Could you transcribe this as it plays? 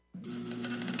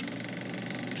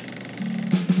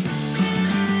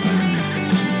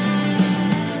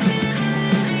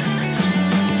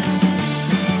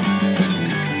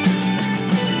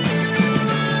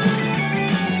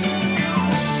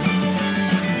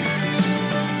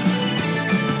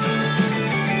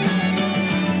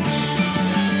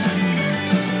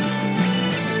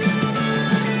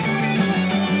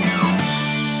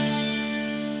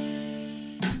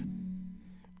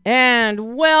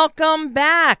Welcome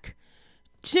back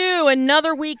to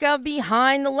another week of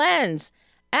Behind the Lens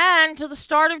and to the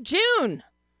start of June.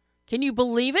 Can you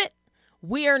believe it?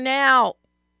 We are now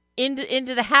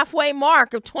into the halfway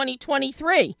mark of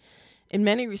 2023. In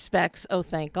many respects, oh,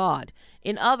 thank God.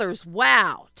 In others,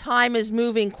 wow, time is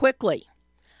moving quickly.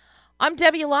 I'm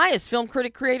Debbie Elias, film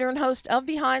critic, creator, and host of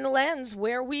Behind the Lens,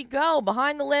 where we go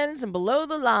behind the lens and below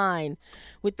the line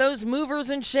with those movers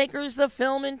and shakers, the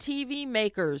film and TV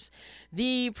makers,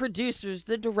 the producers,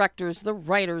 the directors, the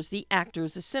writers, the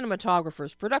actors, the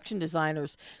cinematographers, production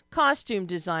designers, costume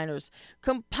designers,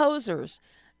 composers,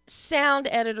 sound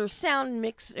editors, sound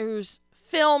mixers,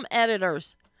 film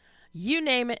editors, you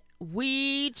name it,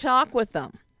 we talk with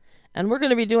them. And we're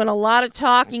going to be doing a lot of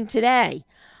talking today.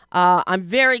 I'm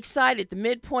very excited. The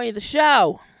midpoint of the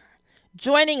show,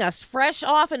 joining us fresh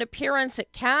off an appearance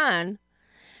at Cannes,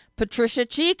 PATRICIA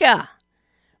CHICA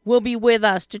will be with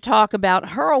us to talk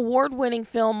about her award-winning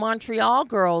film Montreal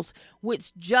Girls,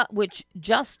 which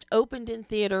just opened in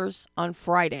theaters on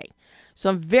Friday. So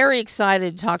I'm very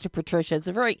excited to talk to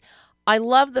PATRICIA. I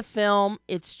love the film.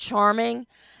 It's charming.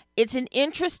 It's an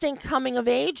interesting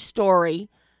coming-of-age story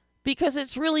because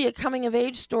it's really a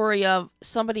coming-of-age story of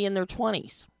somebody in their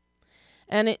 20s.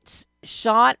 And it's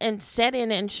shot in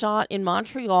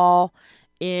Montreal,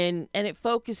 and it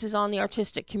focuses on the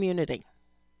artistic community.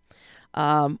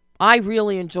 I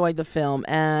really enjoyed the film,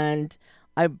 and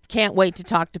I can't wait to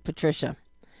talk to PATRICIA.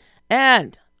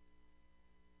 And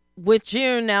with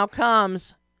June now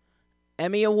comes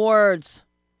Emmy Awards,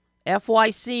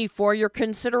 FYC for your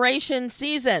consideration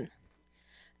season.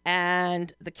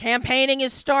 And the campaigning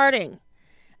is starting.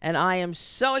 And I am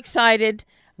so excited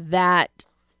that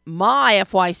my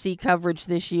FYC coverage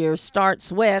this year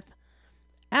starts with,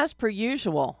 as per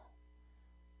usual,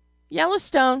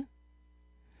 Yellowstone.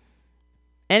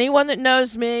 Anyone that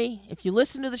knows me, if you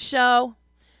listen to the show,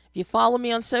 if you follow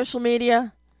me on social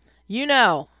media, you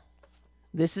know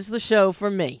this is the show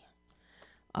for me.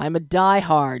 I'm a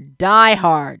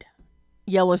diehard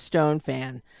Yellowstone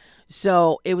fan.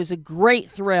 So it was a great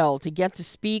thrill to get to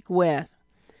speak with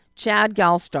CHAD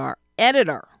GALSTER,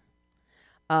 editor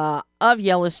of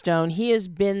Yellowstone. He has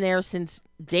been there since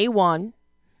day one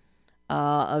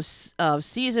of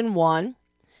season one.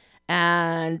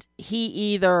 And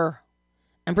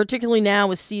and particularly now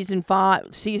with seasons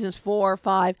 4 or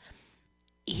 5,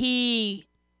 he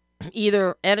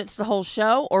either edits the whole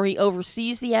show or he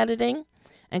oversees the editing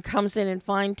and comes in and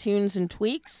fine-tunes and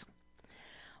tweaks.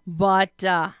 But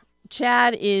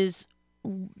Chad is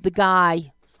the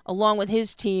guy, along with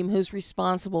his team, who's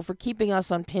responsible for keeping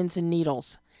us on pins and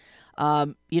needles.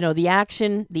 The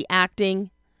action, the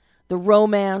acting, the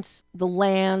romance, the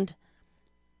land,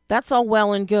 that's all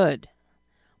well and good.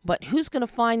 But who's going to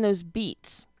find those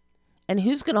beats? And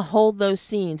who's going to hold those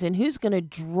scenes? And who's going to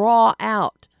draw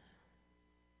out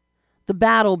the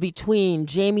battle between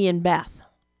Jamie and Beth?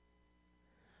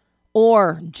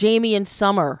 Or Jamie and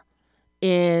Summer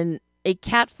in a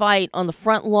cat fight on the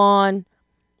front lawn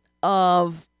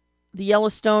of the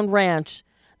Yellowstone Ranch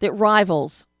that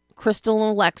rivals Crystal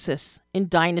and Alexis in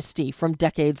Dynasty from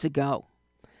decades ago.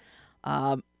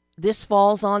 This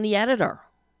falls on the editor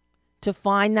to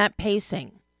find that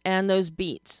pacing and those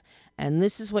beats. And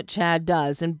this is what Chad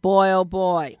does. And boy, oh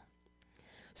boy,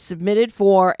 submitted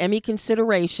for Emmy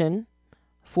consideration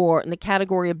in the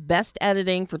category of Best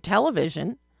Editing for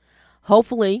Television.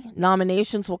 Hopefully,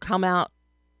 nominations will come out,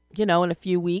 in a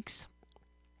few weeks.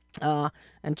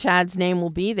 And Chad's name will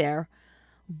be there.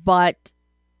 But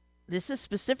this is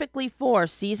specifically for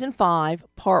Season 5,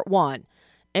 Part 1.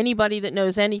 Anybody that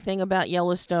knows anything about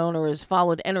Yellowstone or has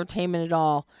followed entertainment at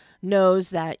all knows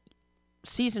that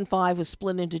Season 5 was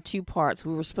split into 2 parts.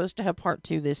 We were supposed to have Part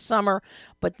 2 this summer,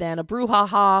 but then a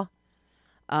brouhaha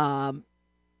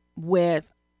with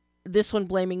this one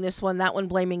blaming this one, that one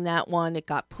blaming that one. It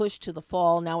got pushed to the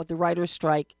fall. Now with the writer's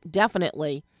strike,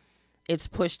 definitely it's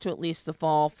pushed to at least the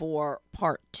fall for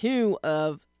Part 2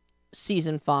 of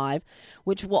Season 5,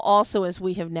 which will also, as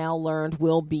we have now learned,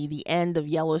 will be the end of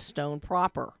Yellowstone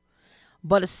proper.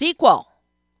 But a sequel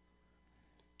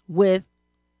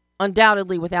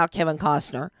undoubtedly without Kevin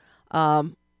Costner,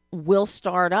 will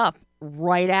start up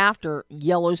right after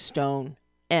Yellowstone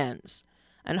ends.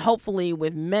 And hopefully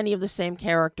with many of the same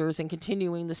characters and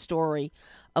continuing the story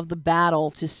of the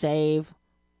battle to save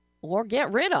or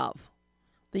get rid of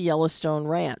the Yellowstone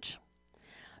Ranch.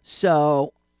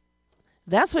 So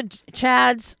that's what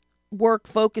Chad's work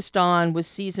focused on with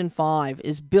Season 5,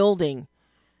 is building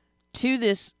to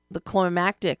the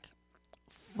climactic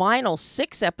final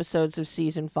 6 episodes of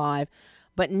Season 5.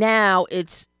 But now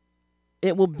it's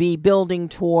it will be building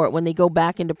toward, when they go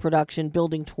back into production,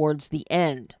 building towards the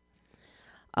end.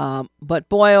 But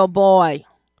boy, oh boy,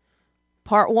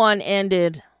 part 1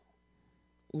 ended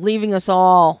leaving us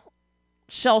all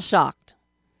shell-shocked.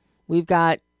 We've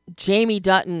got Jamie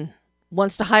Dutton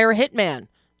wants to hire a hitman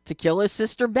to kill his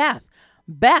sister Beth.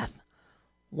 Beth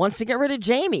wants to get rid of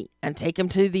Jamie and take him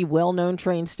to the well-known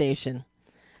train station.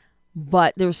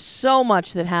 But there's so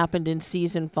much that happened in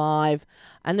season 5,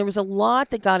 and there was a lot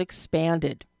that got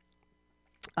expanded,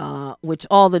 which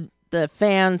all the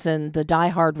fans and the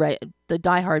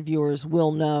diehard viewers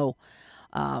will know.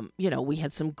 We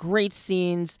had some great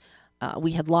scenes.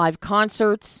 We had live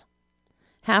concerts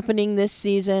happening this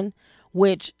season,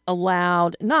 which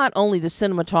allowed not only the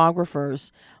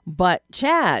cinematographers but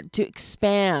CHAD to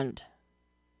expand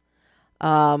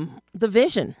the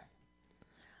vision.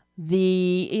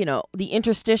 The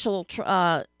interstitial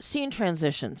scene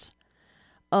transitions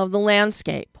of the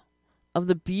landscape of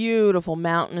the beautiful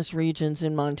mountainous regions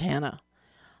in Montana.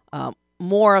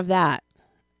 More of that.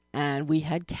 And we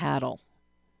had cattle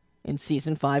in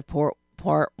season 5,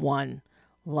 part 1.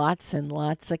 Lots and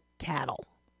lots of cattle.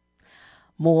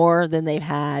 More than they've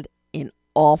had in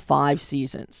all 5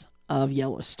 seasons of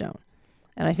Yellowstone.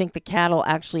 And I think the cattle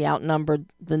actually outnumbered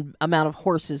the amount of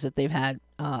horses that they've had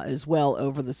as well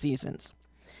over the seasons.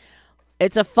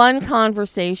 It's a fun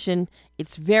conversation.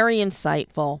 It's very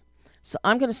insightful. So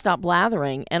I'm going to stop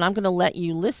blathering, and I'm going to let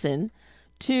you listen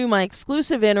to my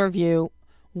exclusive interview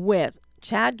with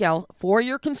CHAD GALSTER for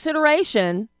your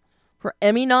consideration for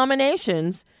Emmy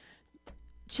nominations.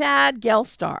 CHAD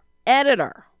GALSTER,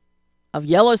 editor of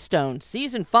Yellowstone,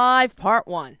 Season 5, Part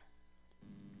 1.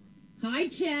 Hi,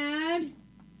 Chad.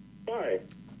 Hi.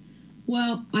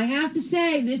 Well, I have to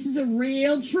say, this is a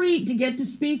real treat to get to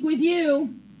speak with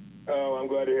you. Oh, I'm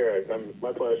glad to hear it.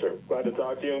 My pleasure. Glad to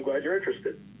talk to you. I'm glad you're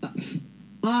interested.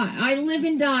 I live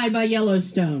and die by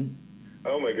Yellowstone.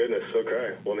 Oh, my goodness.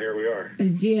 Okay. Well, here we are.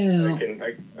 Yeah.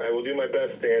 I will do my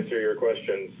best to answer your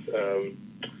questions.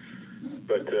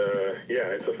 But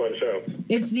it's a fun show.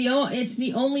 It's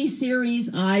the only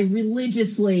series I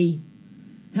religiously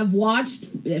have watched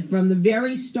from the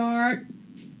very start,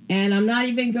 and I'm not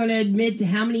even going to admit to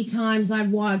how many times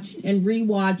I've watched and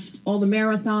rewatched all the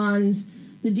marathons,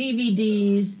 the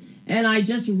DVDs, and I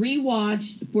just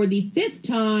rewatched for the 5th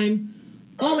time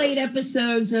all 8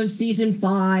 episodes of season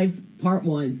 5, part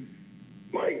 1.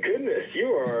 My goodness, you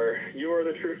are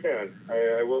the true fan.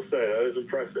 I will say that is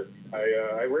impressive.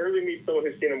 I rarely meet someone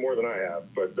who's seen it more than I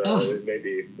have, but it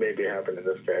maybe happened in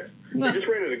this case. Well, they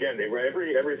just ran it again.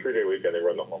 Every 3-day weekend they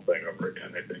run the whole thing over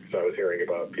again, I think. So I was hearing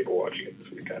about people watching it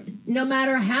this weekend. No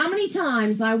matter how many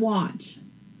times I watch,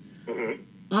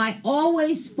 I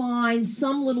always find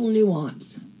some little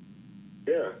nuance.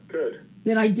 Yeah, good.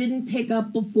 That I didn't pick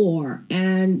up before.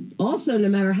 And also, no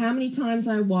matter how many times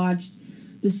I watched,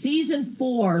 the season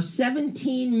 4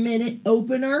 17-minute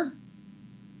opener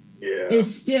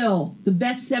is still the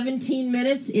best 17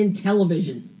 minutes in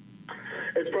television.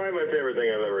 It's probably my favorite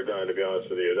thing I've ever done, to be honest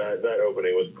with you. That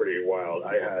opening was pretty wild.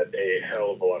 I had a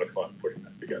hell of a lot of fun putting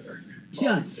that together.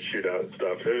 Just shootout and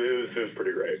stuff. It was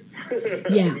pretty great.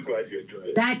 Yeah. I'm glad you enjoyed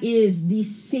it. That is the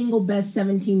single best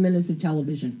 17 minutes of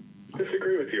television. I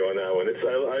disagree with you on that one.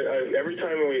 Every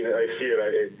time I see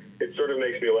it, it sort of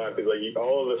makes me laugh. It's like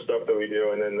all of the stuff that we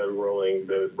do, and then the rolling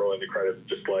the credits,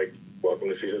 just like, welcome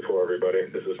to season 4, everybody.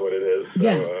 This is what it is. So,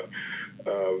 yeah.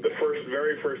 The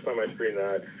very first time I screened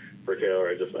that for Taylor,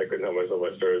 I couldn't help myself.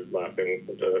 I started laughing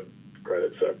at the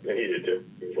credits, and he did too.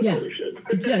 He was like, holy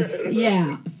shit.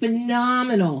 Just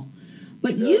phenomenal.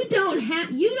 But you don't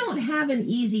have an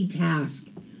easy task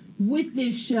with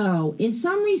this show. In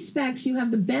some respects, you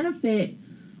have the benefit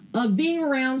of being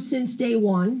around since day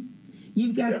one.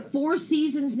 You've got 4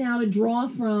 seasons now to draw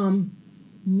from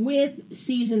with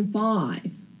season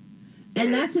 5.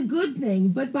 And that's a good thing.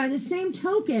 But by the same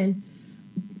token,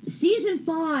 season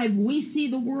 5, we see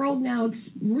the world now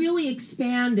really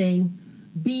expanding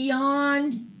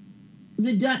beyond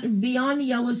the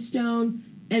Yellowstone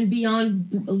and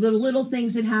beyond the little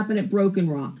things that happen at Broken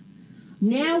Rock.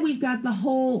 Now we've got the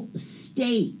whole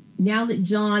state, now that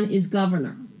John is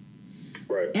governor.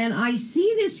 Right. And I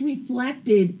see this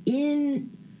reflected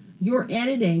in your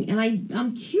editing, and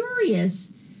I'm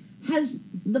curious, has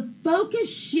the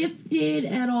focus shifted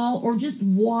at all or just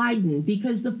widened?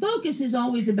 Because the focus is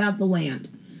always about the land.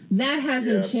 That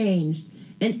hasn't changed,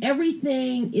 and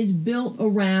everything is built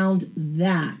around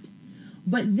that.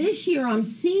 But this year I'm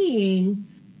seeing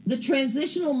the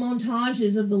transitional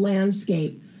montages of the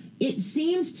landscape. It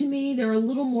seems to me they're a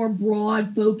little more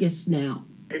broad focused now.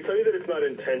 can tell you that it's not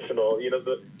intentional. You know,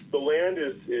 the land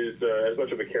is as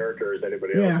much of a character as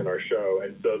anybody else in our show,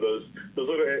 and so those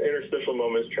little interstitial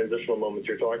moments, transitional moments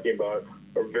you're talking about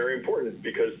are very important,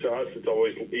 because to us it's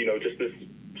always, you know, just this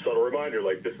subtle reminder,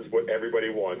 like, this is what everybody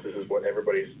wants, this is what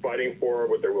everybody's fighting for,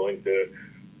 what they're willing to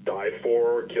die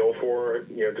for, kill for,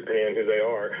 you know, depending on who they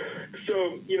are.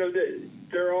 So, you know,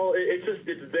 they're all,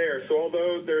 it's there. So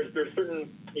although there's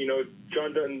certain, you know,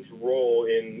 John Dutton's role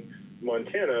in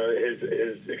Montana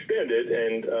is expanded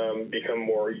and become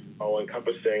more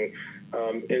all-encompassing.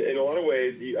 In a lot of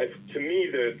ways, to me,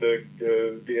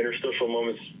 the interstitial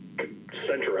moments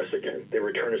center us again. They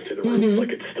return us to the roots. Like,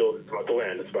 it's about the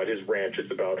land. It's about his ranch.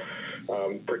 It's about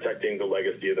protecting the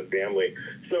legacy of the family.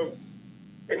 So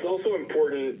it's also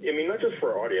important, I mean, not just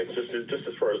for our audience, just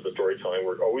as far as the storytelling,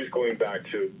 we're always going back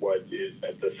to what is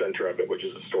at the center of it, which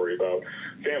is a story about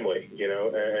family, you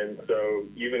know. And so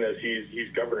even as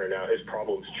he's governor now, his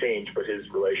problems change, but his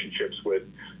relationships with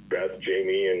Beth,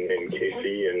 Jamie, and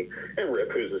Casey, and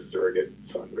Rip, who's a surrogate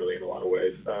son, really, in a lot of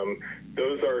ways,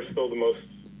 those are still the most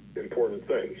important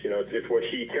things. You know, it's what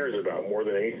he cares about more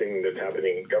than anything that's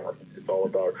happening in government. It's all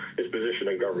about his position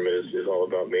in government is all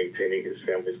about maintaining his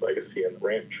family's legacy and the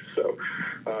ranch. So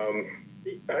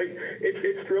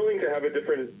it's thrilling to have a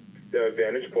different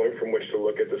vantage point from which to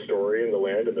look at the story and the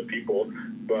land and the people.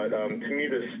 But to me,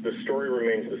 the story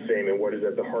remains the same, and what is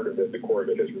at the heart of it, the core of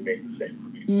it, has remained the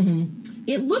same.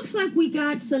 It looks like we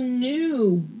got some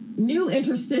new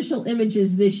interstitial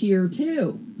images this year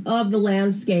too, of the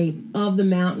landscape, of the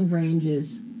mountain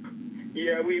ranges.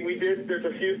 Yeah, we did. There's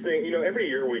a few things. You know, every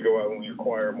year we go out and we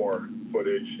acquire more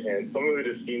footage, and some of it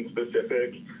is scene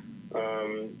specific.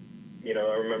 You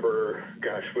know, I remember,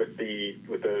 gosh, with the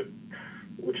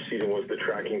which season was the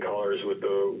tracking collars with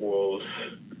the wolves?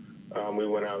 We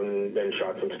went out and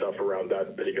shot some stuff around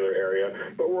that particular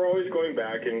area. But we're always going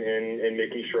back and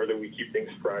making sure that we keep things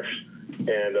fresh.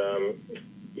 And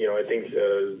you know, I think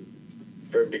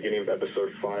very beginning of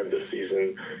episode 5 this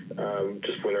season,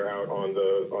 just when they're out on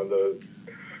the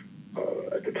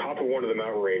at the top of one of the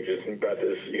mountain ranges, and Beth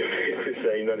is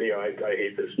saying that, you know, I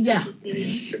hate this. Yeah.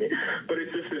 But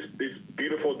it's just this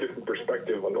beautiful different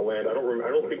perspective on the land. I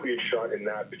don't think we had shot in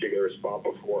that particular spot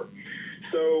before.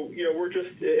 So, you know, we're just,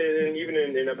 and even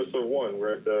in episode 1,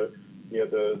 we're at the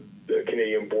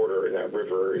Canadian border in that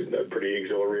river, in a pretty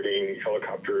exhilarating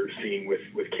helicopter scene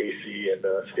with Casey and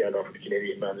a standoff with the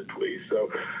Canadian Mounted Police.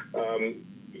 So,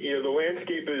 you know, the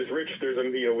landscape is rich. There's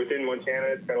within Montana,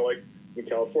 it's kind of like in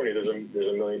California, there's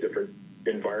a million different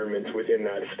environments within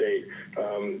that state.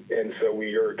 And so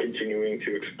we are continuing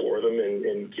to explore them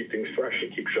and keep things fresh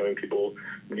and keep showing people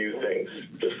new things,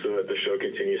 just so that the show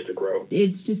continues to grow.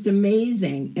 It's just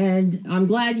amazing. And I'm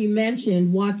glad you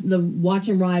mentioned the Watch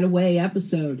 'Em Ride Away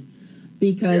episode,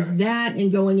 because that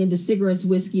and going into Cigarettes,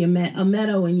 Whiskey, a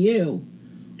Meadow, and You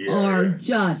are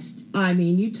just, I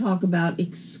mean, you talk about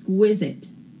exquisite.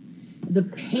 The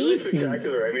pacing. Really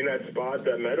spectacular. I mean, that spot,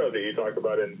 that meadow that you talk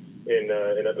about in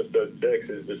episode 6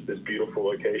 is just this beautiful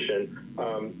location.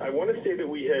 I want to say that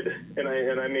we had, and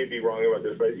I may be wrong about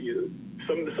this, but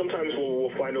sometimes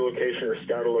we'll find a location or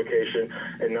scout a location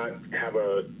and not have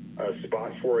a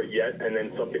spot for it yet, and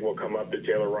then something will come up that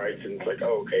Taylor writes, and it's like,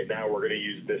 oh, okay, now we're going to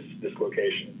use this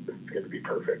location. It's going to be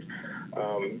perfect.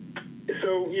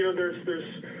 So, you know, there's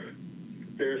just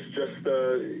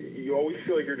you always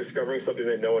feel like you're discovering something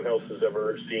that no one else has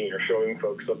ever seen, or showing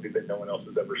folks something that no one else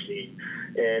has ever seen.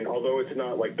 And although it's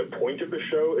not like the point of the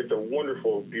show, it's a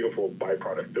wonderful, beautiful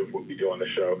byproduct of what we do on the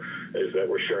show, is that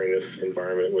we're sharing this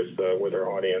environment with our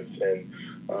audience. And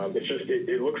it's just,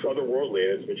 it looks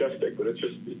otherworldly and it's majestic, but it's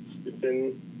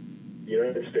in the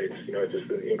United States. You know, it's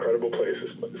just an incredible place.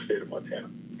 It's the state of Montana.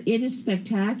 It is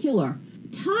spectacular.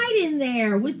 Tied in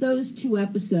there with those 2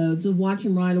 episodes of Watch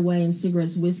 'Em Ride Away and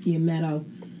Cigarettes, Whiskey, and Meadow,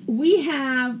 we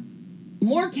have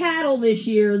more cattle this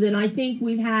year than I think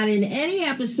we've had in any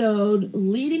episode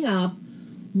leading up,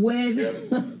 with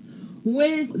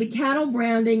with the cattle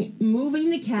branding, moving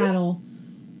the cattle.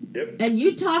 Yep. And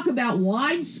you talk about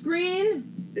widescreen.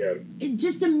 Yeah. It's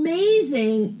just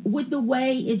amazing with the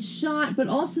way it's shot, but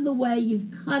also the way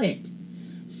you've cut it,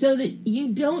 so that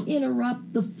you don't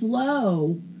interrupt the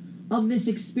flow of this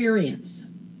experience.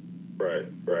 Right.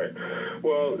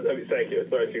 Well, I mean, thank you.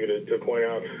 It's nice of you to point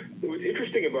out. What's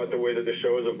interesting about the way that the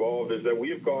show has evolved is that we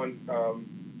have gone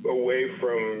away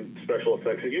from special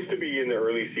effects. It used to be in the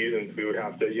early seasons we would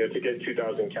have to, to get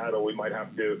 2,000 cattle, we might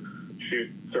have to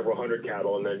shoot several hundred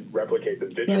cattle and then replicate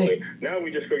them digitally. Right. Now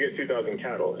we just go get 2,000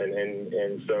 cattle,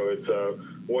 and so it's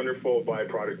wonderful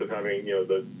byproduct of having,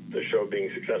 the show being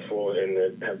successful and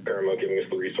that have Paramount giving us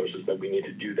the resources that we need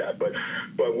to do that. But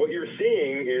what you're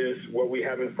seeing is what we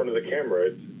have in front of the camera.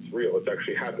 It's real. It's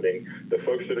actually happening. The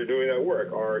folks that are doing that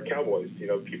work are cowboys,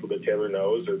 people that Taylor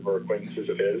knows or acquaintances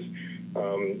of his.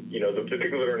 The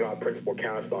people that are not principal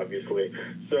cast, obviously.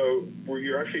 So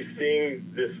you're actually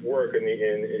seeing this work as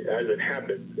it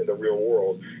happens in the real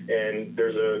world. And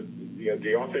there's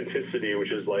the authenticity,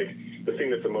 which is like the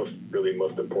thing that's really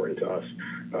most important to us,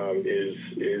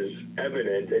 is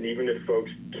evident. And even if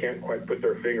folks can't quite put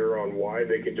their finger on why,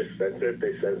 they can just sense it.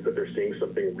 They sense that they're seeing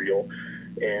something real.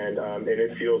 And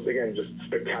it feels, again, just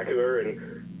spectacular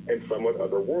and somewhat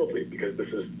otherworldly, because this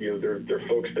is, they're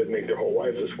folks that make their whole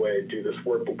lives this way and do this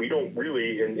work. But we don't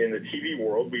really, in the TV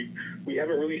world, we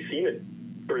haven't really seen it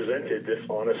presented this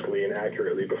honestly and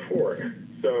accurately before.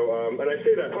 So, and I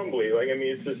say that humbly,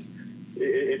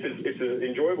 it's as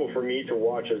enjoyable for me to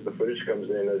watch as the footage comes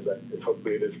in as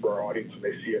hopefully it is for our audience when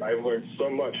they see it. I've learned so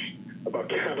much about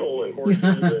cattle and horses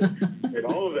and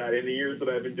all of that in the years that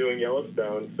I've been doing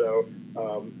Yellowstone. So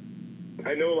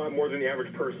I know a lot more than the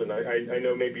average person. I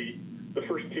know maybe the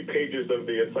first 2 pages of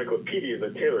the encyclopedia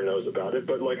that Taylor knows about it,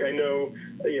 but I know,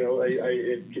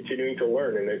 it's continuing to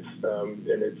learn, and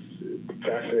it's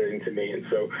fascinating to me. And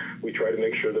so we try to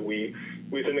make sure that we,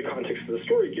 within the context of the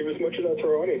story, give as much of that to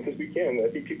our audience as we can. I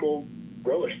think people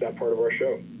relish that part of our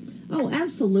show. Oh,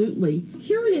 absolutely.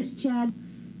 Curious, Chad,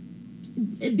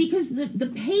 because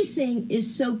the pacing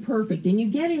is so perfect, and you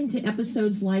get into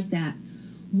episodes like that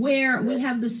where we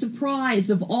have the surprise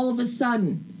of all of a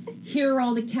sudden, here are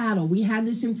all the cattle. We had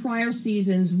this in prior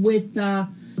seasons with the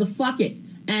fuck it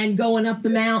and going up the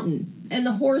mountain and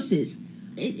the horses.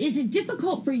 Is it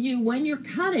difficult for you when you're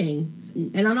cutting,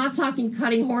 and I'm not talking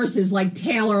cutting horses like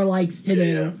Taylor likes to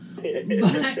do,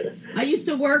 but I used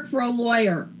to work for a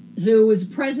lawyer who was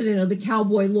president of the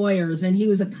Cowboy Lawyers, and he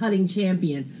was a cutting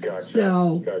champion.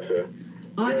 Gotcha.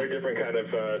 Very different kind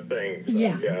of thing. So,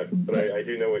 yeah. But I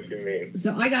do know what you mean.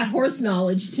 So I got horse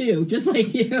knowledge, too, just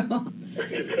like you. I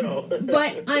can tell.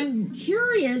 But I'm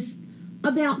curious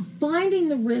about finding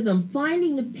the rhythm,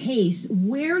 finding the pace,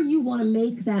 where you want to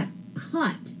make that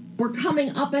cut. We're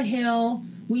coming up a hill,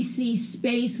 we see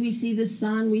space, we see the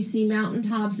sun, we see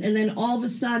mountaintops, and then all of a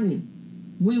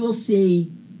sudden, we will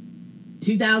see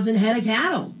 2,000 head of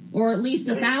cattle, or at least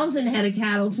 1,000 head of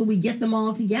cattle till we get them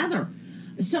all together.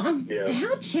 So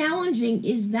how challenging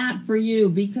is that for you?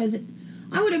 Because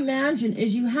I would imagine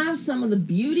as you have some of the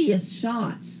beauteous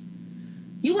shots,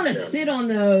 you want to sit on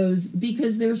those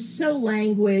because they're so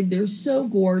languid, they're so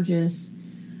gorgeous,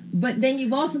 but then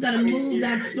you've also got to move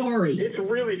that story. It's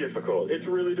really difficult.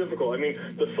 I mean,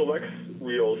 the select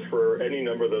reels for any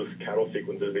number of those cattle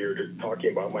sequences that you're just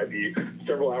talking about might be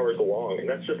several hours long, and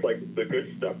that's just like the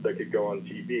good stuff that could go on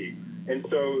TV. And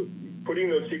so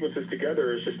putting those sequences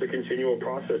together is just a continual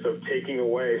process of taking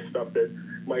away stuff that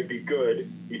might be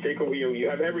good. You take away, you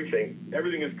have everything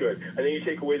is good, and then you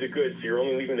take away the good, so you're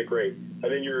only leaving the great, and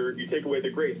then you take away the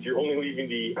great, so you're only leaving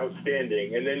the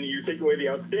outstanding, and then you take away the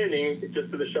outstanding just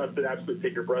to the shots that absolutely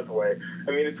take your breath away.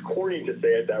 I mean, it's corny to say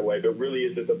it that way, but really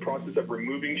it's a process of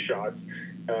removing shots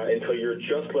until you're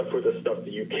just left with the stuff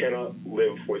that you cannot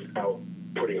live without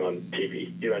putting on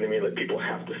TV. You know what I mean? Like, people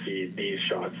have to see these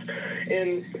shots.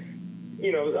 And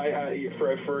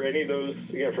for any of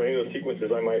those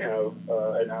sequences, I might have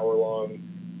an hour-long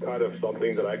cut of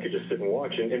something that I could just sit and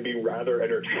watch and be rather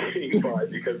entertained by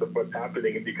because of what's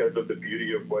happening and because of the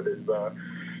beauty of what has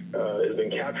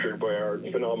been captured by our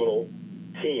phenomenal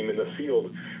team in the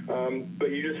field.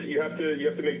 But you have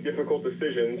to make difficult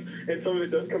decisions, and some of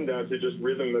it does come down to just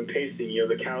rhythm and pacing.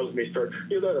 The cows may start.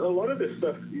 A lot of this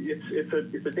stuff,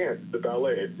 it's a dance, it's a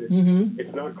ballet.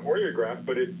 It's not choreographed,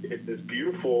 but it's this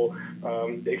beautiful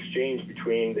exchange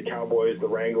between the cowboys, the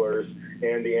wranglers,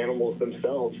 and the animals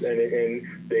themselves, and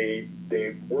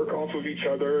they work off of each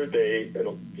other. They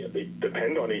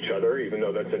depend on each other, even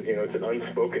though it's an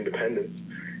unspoken dependence.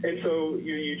 And so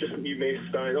you may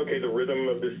find, okay, the rhythm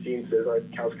of this scene says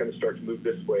cows kind of start to move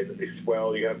this way, then they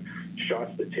swell. You have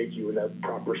shots that take you in that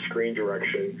proper screen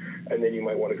direction, and then you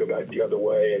might want to go back the other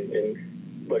way.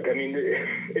 And like, I mean,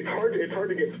 it's hard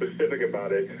to get specific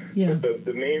about it. Yeah. But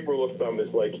the main rule of thumb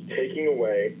is like taking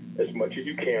away as much as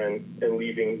you can and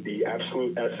leaving the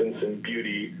absolute essence and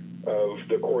beauty of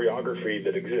the choreography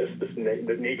that exists,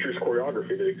 the nature's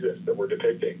choreography that exists that we're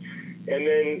depicting. And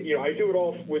then, I do it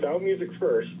all without music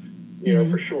first,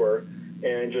 for sure,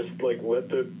 and just like let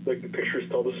the pictures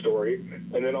tell the story,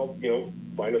 and then I'll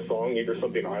find a song, either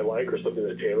something I like or something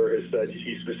that Taylor has said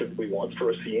he specifically wants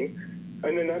for a scene,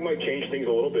 and then that might change things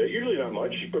a little bit. Usually not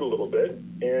much, but a little bit,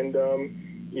 and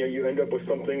you end up with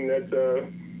something that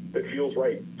that feels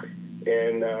right.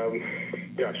 And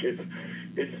gosh,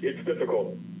 it's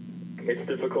difficult. It's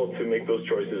difficult to make those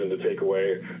choices and to take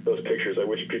away those pictures. I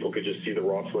wish people could just see the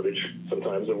raw footage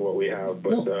sometimes of what we have,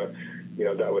 but that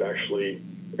would actually,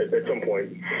 at some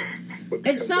point.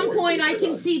 At some point, I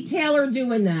can see Taylor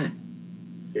doing that.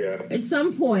 Yeah. At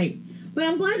some point. But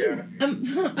I'm glad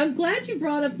I'm glad you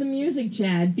brought up the music,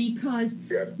 Chad, because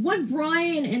what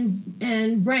Brian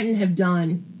and Brenton have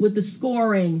done with the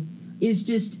scoring is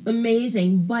just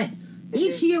amazing. But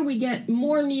each year we get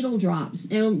more needle drops.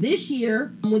 And this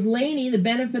year, with Lainey, the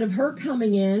benefit of her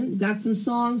coming in, got some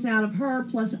songs out of her,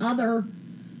 plus other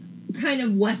kind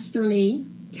of westerny,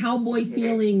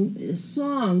 cowboy-feeling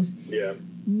songs. Yeah.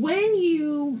 When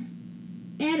you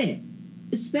edit,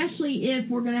 especially if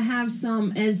we're going to have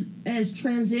some as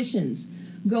transitions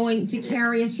going to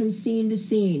carry us from scene to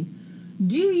scene,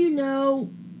 do you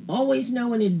always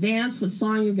know in advance what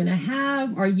song you're going to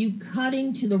have? Are you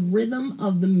cutting to the rhythm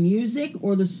of the music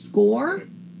or the score?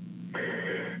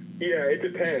 Yeah, it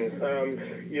depends.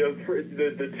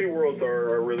 The two worlds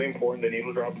are really important, the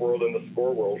needle drop world and the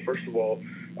score world. First of all,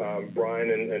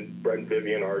 Brian and Brett and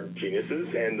Vivian are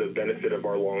geniuses, and the benefit of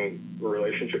our long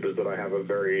relationship is that I have a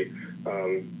very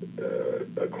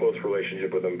a close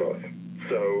relationship with them both.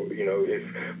 So,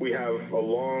 if we have a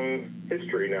long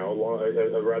history now,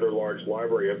 a rather large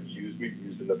library of cues we've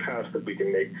used in the past that we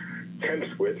can make temps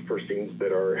with for scenes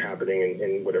that are happening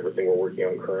in whatever thing we're working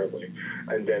on currently.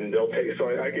 And then they'll take, so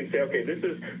I can say, okay,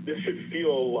 this should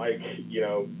feel like,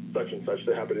 such and such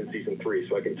that happened in season 3.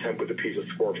 So I can temp with a piece of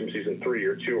score from season 3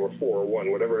 or 2 or 4 or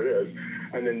 1, whatever it is.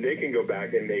 And then they can go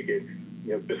back and make it,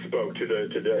 bespoke to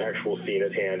the actual scene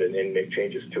at hand and make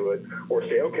changes to it, or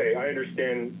say, okay, I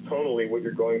understand tonally what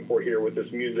you're going for here with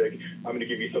this music. I'm going to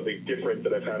give you something different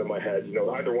that I've had in my head.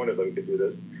 Either one of them could do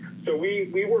this. So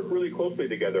we work really closely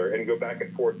together and go back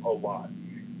and forth a lot.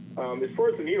 As far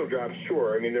as the needle drops,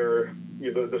 sure. I mean,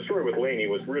 the story with Lainey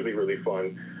was really, really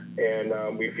fun,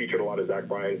 and we featured a lot of Zach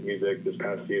Bryan's music this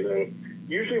past season.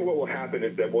 Usually what will happen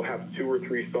is that we'll have 2 or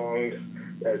 3 songs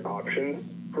as options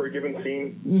for a given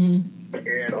scene. Mm-hmm.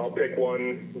 And I'll pick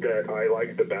one that I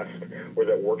like the best or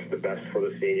that works the best for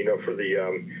the scene. For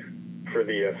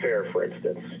the fair, for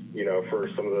instance. For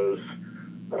some of those.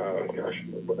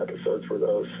 What episodes were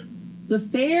those? The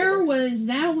fair wasn't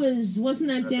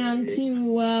that down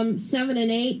to 7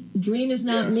 and 8? Dream is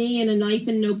not me and a knife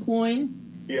and no coin.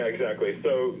 Yeah, exactly.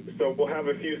 So we'll have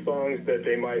a few songs that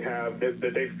they might have that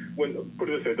they put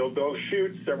it this way, they'll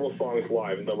shoot several songs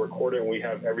live and they'll record it, and we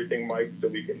have everything mic'd so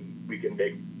we can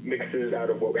make mixes out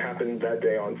of what happened that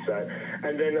day on set.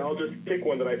 And then I'll just pick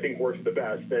one that I think works the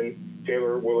best, and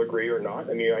Taylor will agree or not.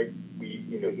 I mean,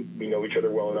 we know each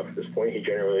other well enough at this point. He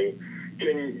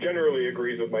generally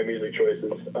agrees with my music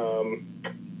choices.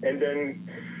 And then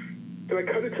do I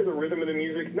cut it to the rhythm of the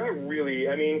music? Not really.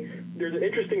 I mean, there's an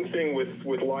interesting thing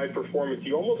with live performance.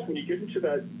 You almost, when you get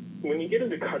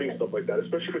into cutting stuff like that,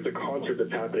 especially if it's a concert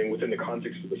that's happening within the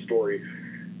context of the story,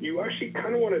 you actually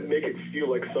kind of want to make it feel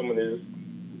like someone is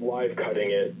live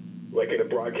cutting it, like in a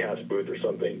broadcast booth or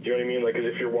something. Do you know what I mean? Like as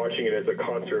if you're watching it as a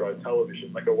concert on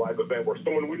television, like a live event where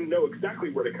someone wouldn't know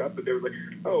exactly where to cut, but they were like,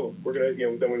 oh, we're going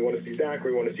to, then we want to see Zach,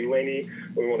 we want to see Lainey,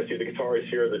 we want to see the guitarist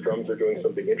here, the drums are doing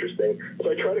something interesting.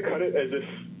 So I try to cut it as if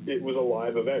it was a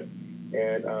live event.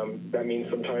 And that means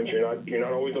sometimes you're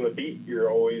not always on the beat.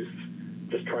 You're always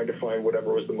just trying to find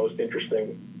whatever was the most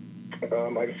interesting.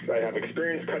 I have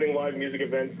experience cutting live music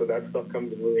events, so that stuff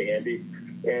comes in really handy.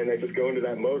 And I just go into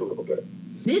that mode a little bit.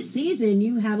 This season,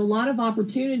 you had a lot of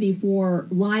opportunity for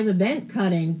live event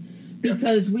cutting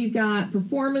because we've got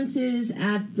performances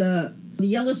at the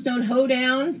Yellowstone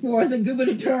Hoedown for the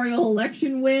gubernatorial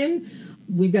election win.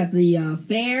 We've got the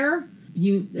fair.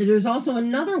 There's also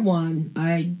another one,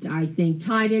 I think,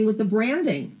 tied in with the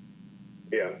branding.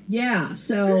 Yeah. Yeah,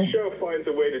 so... This show finds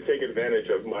a way to take advantage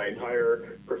of my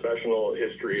entire professional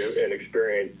history and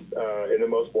experience in the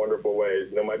most wonderful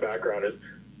ways. My background is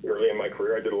early in my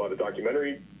career. I did a lot of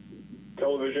documentary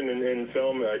television and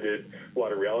film. I did a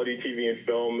lot of reality TV and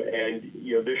film. And,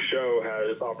 this show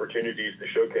has opportunities to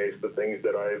showcase the things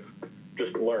that I've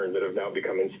just learned that have now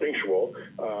become instinctual.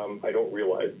 I don't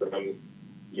realize that I'm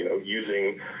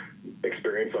using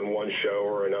experience on one show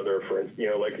or another, for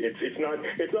instance, like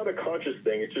it's not a conscious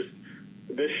thing. It's just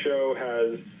this show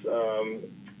has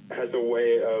a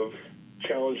way of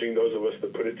challenging those of us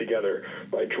that put it together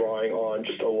by drawing on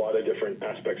just a lot of different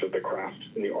aspects of the craft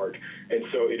and the art. And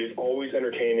so it is always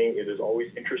entertaining. It is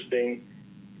always interesting.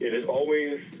 It is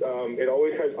always it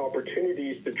always has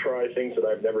opportunities to try things that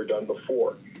I've never done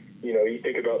before. You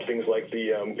think about things like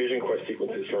the Vision Quest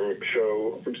sequences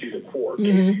from season 4.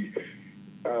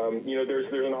 Mm-hmm.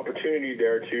 there's an opportunity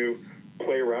there to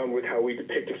play around with how we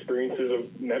depict experiences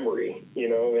of memory,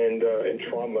 and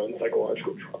trauma and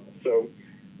psychological trauma. So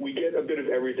we get a bit of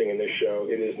everything in this show.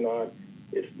 This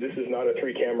is not a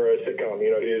 3-camera sitcom.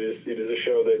 It is a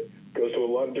show that goes to a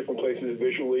lot of different places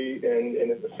visually, and in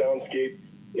the soundscape,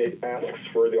 it asks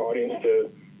for the audience to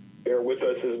bear with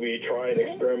us as we try and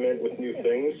experiment with new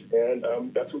things, and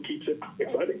that's what keeps it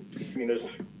exciting.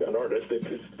 As an artist,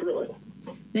 it's thrilling.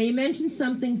 Now, you mentioned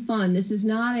something fun. This is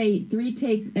not a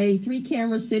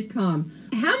 3-camera sitcom.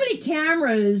 How many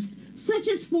cameras, such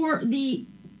as for the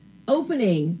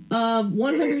opening of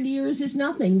 100 Years is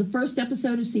Nothing, the first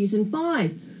episode of season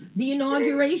 5, the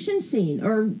inauguration scene,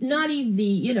 or not even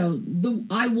the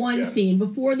I Won scene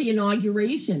before the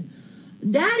inauguration?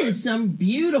 That is some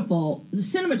beautiful. The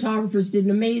cinematographers did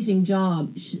an amazing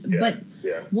job. But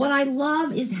what I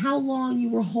love is how long you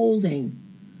were holding.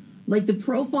 Like the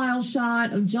profile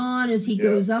shot of John as he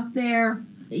goes up there.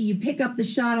 You pick up the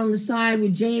shot on the side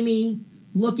with Jamie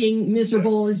looking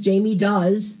miserable as Jamie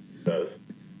does.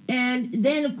 And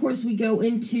then, of course, we go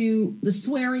into the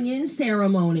swearing-in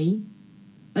ceremony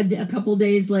a couple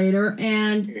days later.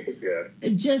 And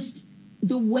just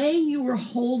the way you were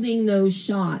holding those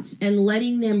shots and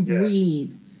letting them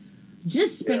breathe.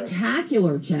 Just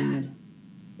spectacular, Chad.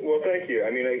 Well, thank you.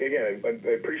 Again, I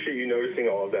appreciate you noticing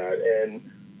all of that. And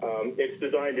it's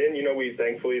designed in,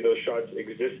 thankfully those shots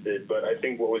existed, but I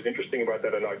think what was interesting about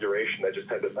that inauguration, I just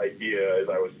had this idea as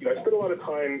I was, I spent a lot of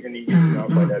time in the evening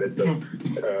outside edits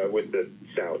with the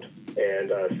sound,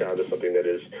 and sound is something that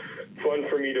is fun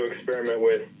for me to experiment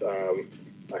with.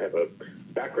 I have a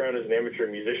background as an amateur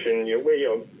musician,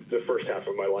 the first half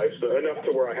of my life, so enough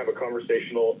to where I have a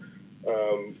conversational,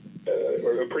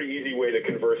 or a pretty easy way to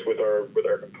converse with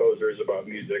our composers about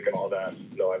music and all that.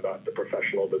 No, I'm not the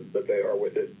professional that they are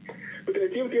with it. But the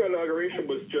idea with the inauguration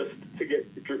was just to get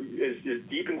as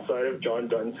deep inside of John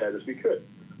Dunn's head as we could.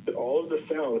 That all of the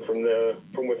sound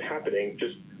from what's happening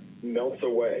just melts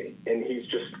away, and he's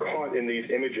just caught in these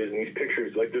images and these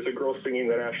pictures. Like there's a girl singing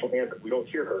the national anthem. We don't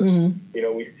hear her.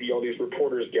 Mm-hmm. We see all these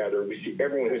reporters gather. We see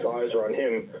everyone whose eyes are on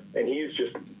him, and he's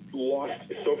just lost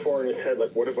so far in his head,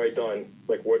 like, what have I done?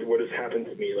 Like, what has happened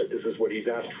to me? Like, this is what he's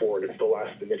asked for, and it's the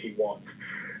last thing that he wants.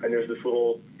 And there's this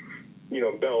little,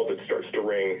 bell that starts to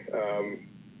ring,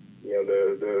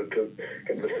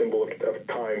 the symbol of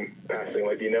time passing,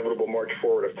 like the inevitable march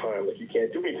forward of time. Like, you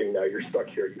can't do anything now. You're stuck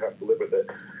here. You have to live with it.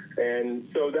 And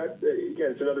so that,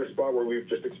 again, it's another spot where we've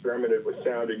just experimented with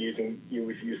sound and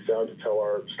we've used sound to tell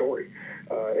our story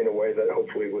in a way that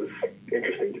hopefully was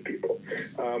interesting to people.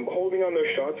 Holding on those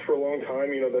shots for a long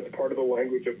time, that's part of the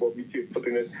language of what we do.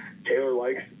 Something that Taylor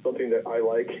likes, something that I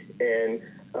like, and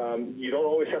you don't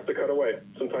always have to cut away.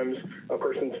 Sometimes a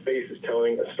person's face is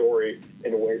telling a story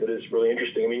in a way that is really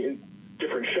interesting.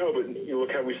 Different show, but you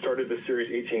look how we started the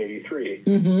series 1883.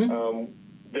 Mm-hmm.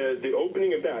 The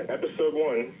opening of that, episode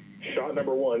 1, shot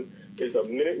number 1, is 1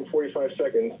 minute and 45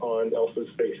 seconds on Elsa's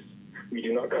face. We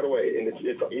do not cut away, and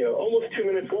it's almost 2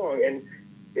 minutes long, and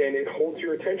it holds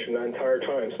your attention that entire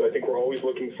time. So I think we're always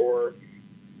looking for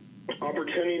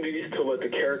opportunities to let the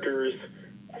characters'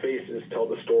 faces tell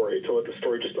the story, to let the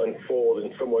story just unfold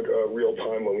in somewhat real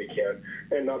time when we can,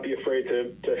 and not be afraid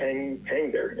to hang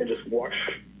there and just watch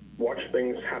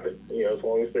things happen, as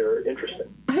long as they're interesting.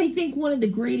 I think one of the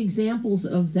great examples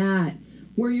of that,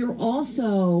 where we're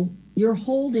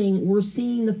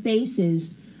seeing the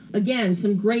faces, again,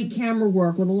 some great camera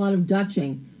work with a lot of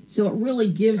Dutching, so it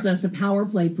really gives us a power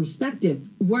play perspective,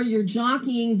 where you're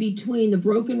jockeying between the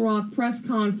Broken Rock press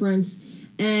conference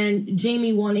and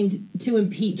Jamie wanting to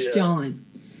impeach John.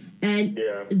 And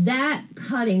that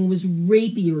cutting was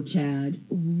rapier, Chad.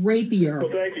 Rapier.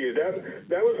 Well, thank you.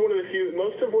 That was one of the few.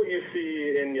 Most of what you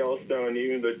see in Yellowstone,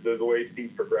 even the way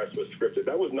scenes progress, was scripted.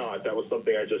 That was not. That was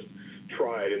something I just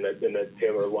tried and that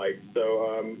Taylor liked.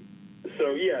 So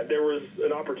there was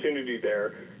an opportunity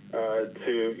there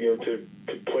to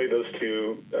play those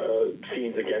two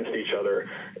scenes against each other,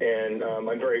 and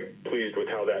I'm very pleased with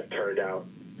how that turned out.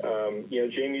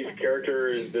 Jamie's character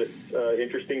is this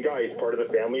interesting guy. He's part of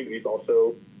the family, but he's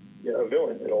also a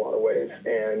villain in a lot of ways.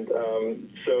 And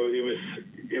so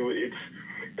it's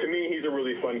to me, he's a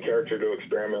really fun character to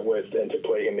experiment with and to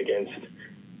play him against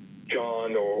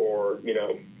John or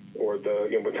the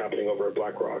what's happening over at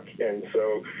Black Rock. And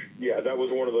so that was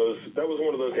one of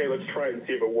those. Hey, let's try it and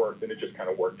see if it worked, and it just kind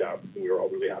of worked out. And we were all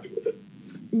really happy with it.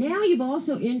 Now you've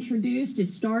also introduced.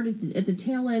 It started at the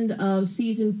tail end of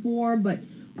season 4, but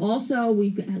also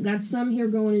we've got some here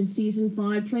going in season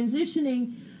 5,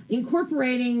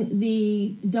 incorporating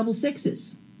the double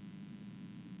sixes.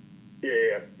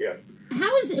 Yeah.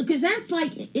 How is it? Because that's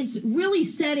like, it's really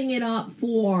setting it up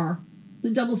for the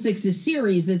Double Sixes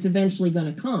series that's eventually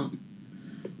going to come.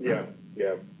 Yeah.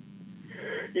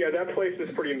 That place is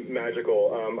pretty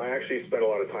magical. I actually spent a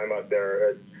lot of time out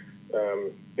there.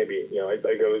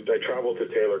 I travel to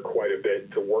Taylor quite a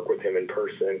bit to work with him in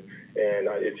person, and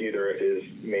it's either at his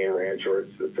main ranch or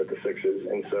it's at the Sixes.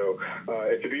 And so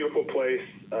it's a beautiful place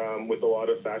with a lot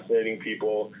of fascinating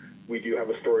people. We do have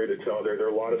a story to tell there. There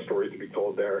are a lot of stories to be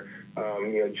told there.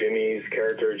 Jimmy's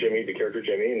character, Jimmy,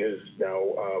 and his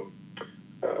now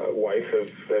wife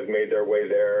have made their way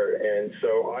there. And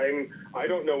so I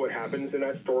don't know what happens in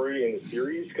that story in the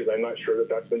series because I'm not sure that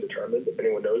that's been determined. If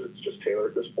anyone knows, it's just Taylor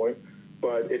at this point.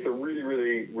 But it's a really,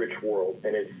 really rich world,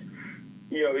 and it's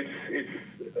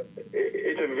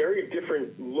a very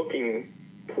different looking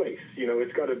place.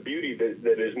 It's got a beauty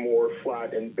that is more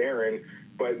flat and barren.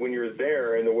 But when you're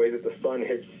there, and the way that the sun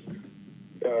hits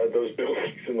those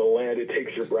buildings and the land, it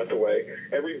takes your breath away.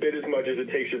 Every bit as much as it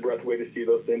takes your breath away to see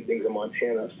those same things in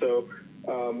Montana. So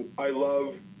I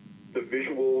love the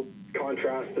visual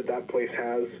contrast that place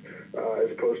has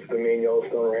as opposed to the main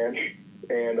Yellowstone Ranch.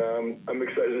 And I'm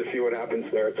excited to see what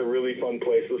happens there. It's a really fun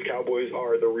place. Those cowboys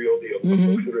are the real deal. The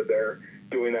folks that are there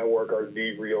doing that work are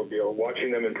the real deal.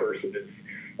 Watching them in person,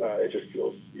 it just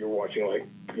feels you're watching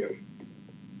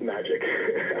magic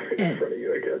in front of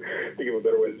you. I can't think of a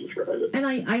better way to describe it. And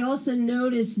I also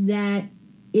noticed that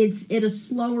it's at a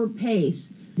slower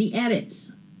pace. The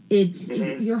edits,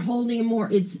 you're holding more.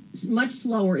 It's much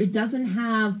slower. It doesn't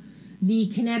have the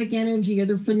kinetic energy or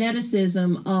the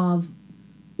freneticism of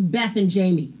Beth and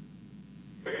Jamie.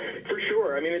 For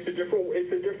sure. I mean, it's a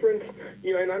different,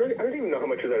 and I don't even know how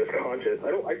much of that is conscious.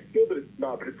 I feel that it's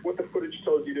not, but it's what the footage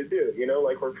tells you to do,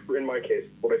 or in my case,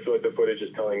 what I feel like the footage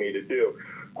is telling me to do.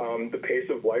 The pace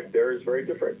of life there is very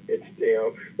different.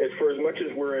 It's for as much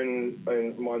as we're in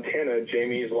Montana,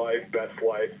 Jamie's life, Beth's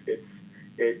life, it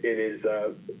is,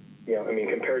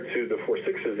 compared to the 4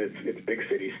 Sixes, it's big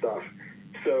city stuff.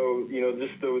 So,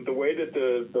 just the way that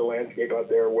the landscape out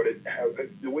there,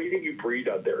 the way that you breathe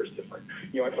out there is different.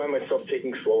 I find myself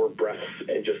taking slower breaths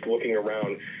and just looking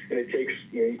around, and it takes,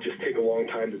 you just take a long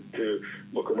time to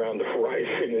look around the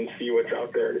horizon and see what's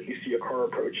out there. And if you see a car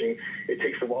approaching, it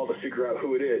takes a while to figure out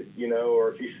who it is,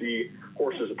 or if you see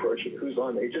horses approaching, who's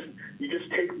on there. You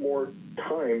just take more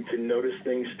time to notice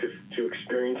things, to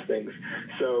experience things.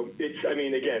 So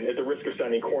again, at the risk of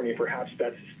sounding corny, perhaps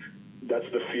that's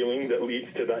the feeling that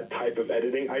leads to that type of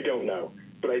editing. I don't know.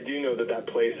 But I do know that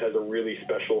place has a really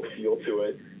special feel to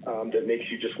it that makes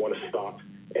you just want to stop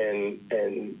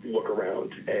and look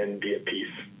around and be at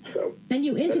peace. So and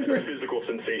you integrate the physical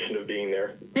sensation of being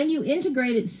there. And you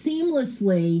integrate it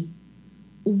seamlessly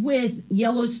with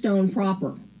Yellowstone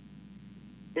proper.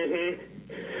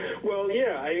 Well,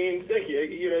 yeah. Thank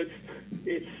you.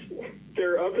 It's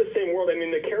they're of the same world.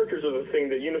 The characters are the thing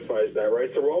that unifies that, right?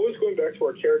 So we're always going back to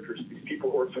our characters, these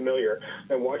people who are familiar,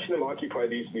 and watching them occupy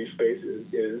these new spaces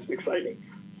is exciting.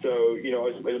 So,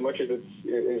 as much as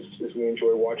we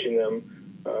enjoy watching them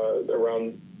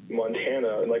around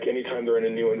Montana, like anytime they're in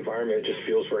a new environment, it just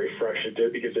feels very fresh.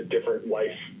 It gives a different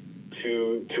life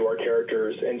to our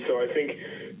characters. And so I think,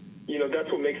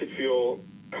 that's what makes it feel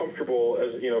comfortable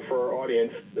as, for our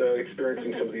audience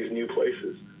experiencing some of these new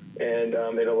places. And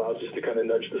it allows us to kind of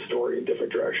nudge the story in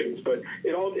different directions. But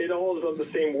it all is of the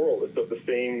same world. It's of the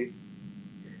same,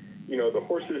 the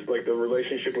horses, like the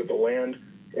relationship with the land.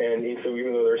 And so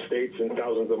even though they're states and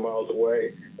thousands of miles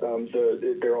away,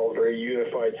 they're all very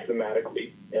unified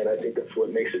thematically. And I think that's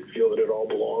what makes it feel that it all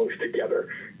belongs together,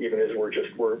 even as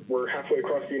we're halfway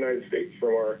across the United States from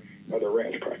our other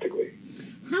ranch practically.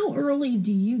 How early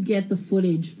do you get the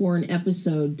footage for an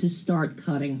episode to start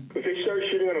cutting? If they start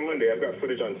shooting on a Monday, I've got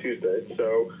footage on Tuesday,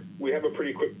 so we have a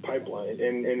pretty quick pipeline,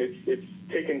 and it's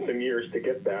taken some years to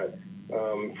get that.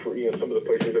 For some of the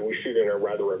places that we shoot in are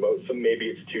rather remote, so maybe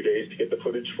it's 2 days to get the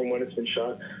footage from when it's been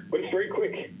shot, but it's very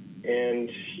quick.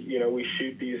 And we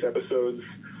shoot these episodes.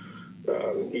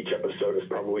 Each episode is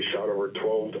probably shot over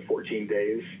 12 to 14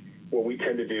 days. What we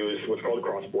tend to do is what's called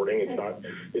crossboarding.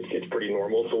 It's pretty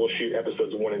normal. So we'll shoot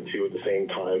episodes 1 and 2 at the same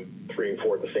time, 3 and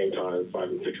 4 at the same time, 5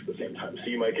 and 6 at the same time. So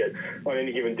you might get on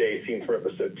any given day scenes from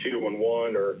episode 2 and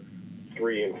 1 or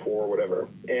 3 and 4, whatever,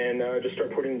 and just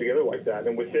start putting them together like that.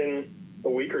 And within a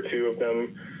week or two of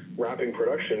them wrapping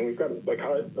production, we've got a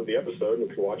cut of the episode, and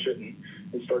we can watch it and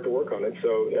start to work on it.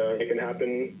 So it can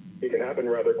happen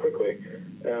rather quickly.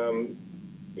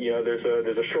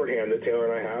 There's a shorthand that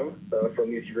Taylor and I have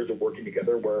from these years of working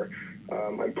together where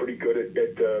I'm pretty good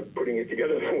at putting it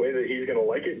together the way that he's going to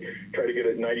like it, try to get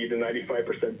it 90 to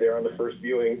 95% there on the first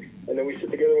viewing, and then we sit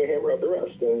together and we hammer out the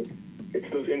rest. And it's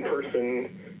those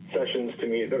in-person sessions to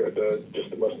me that are just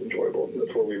the most enjoyable.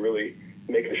 That's where we really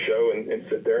make the show and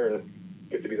sit there and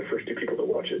get to be the first two people to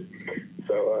watch it.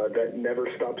 So that never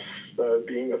stops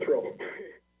being a thrill.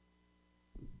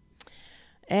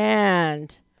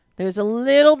 And there's a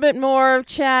little bit more of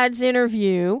Chad's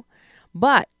interview,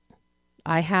 but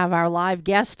I have our live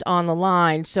guest on the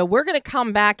line. So we're going to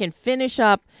come back and finish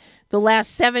up the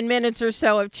last 7 minutes or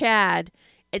so of Chad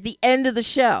at the end of the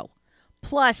show.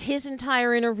 Plus, his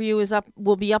entire interview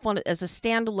will be up on as a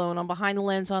standalone on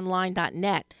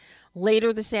BehindTheLensOnline.net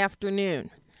later this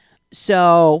afternoon.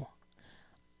 So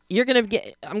you're gonna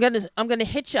get. I'm gonna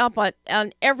hit you up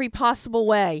on every possible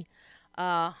way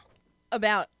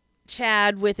about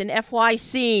Chad with an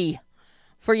FYC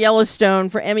for Yellowstone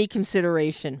for Emmy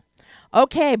consideration.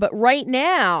 Okay, but right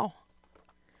now,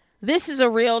 this is a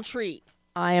real treat.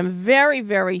 I am very,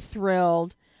 very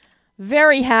thrilled.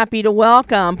 Very happy to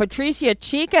welcome Patricia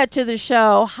Chica to the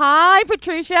show. Hi,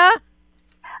 Patricia.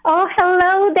 Oh,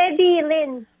 hello, Debbie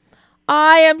Lynn.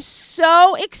 I am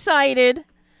so excited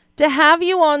to have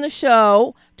you on the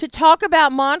show to talk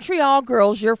about Montreal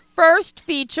Girls, your first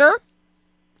feature.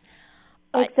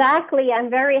 Exactly.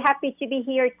 I'm very happy to be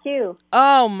here, too.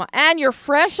 And you're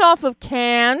fresh off of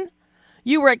Cannes.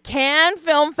 You were at Cannes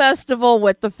Film Festival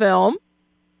with the film.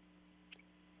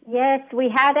 Yes, we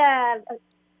had a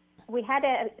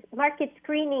market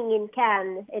screening in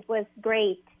Cannes. It was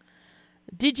great.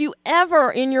 Did you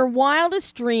ever, in your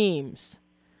wildest dreams,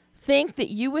 think that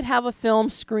you would have a film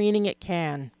screening at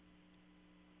Cannes?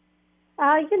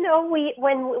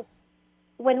 When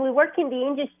we work in the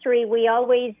industry, we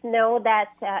always know that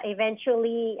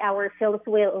eventually our films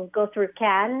will go through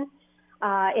Cannes.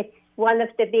 It's one of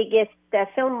the biggest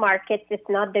film markets, if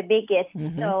not the biggest.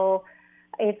 Mm-hmm. So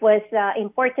it was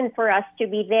important for us to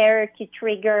be there to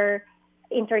trigger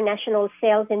international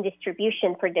sales and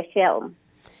distribution for the film.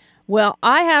 Well,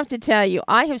 I have to tell you,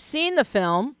 I have seen the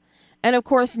film, and of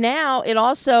course now it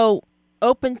also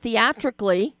opened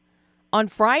theatrically on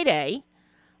Friday.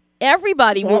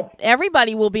 Everybody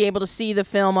will be able to see the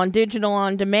film on digital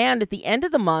on demand at the end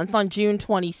of the month on June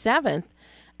 27th,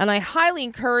 and I highly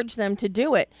encourage them to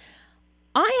do it.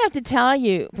 I have to tell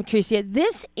you, Patricia,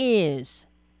 this is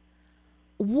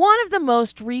one of the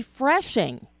most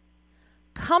refreshing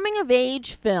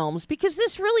coming-of-age films, because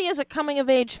this really is a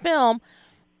coming-of-age film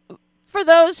for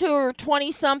those who are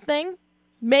 20-something,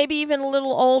 maybe even a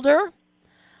little older,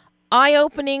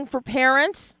 eye-opening for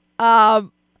parents,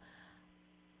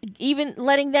 even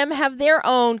letting them have their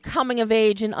own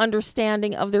coming-of-age and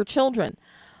understanding of their children.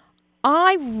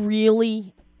 I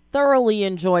really thoroughly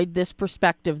enjoyed this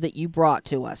perspective that you brought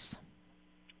to us.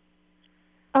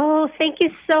 Oh, thank you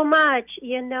so much.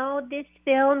 You know, this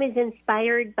film is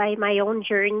inspired by my own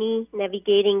journey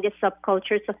navigating the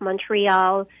subcultures of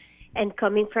Montreal and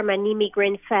coming from an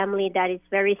immigrant family that is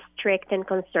very strict and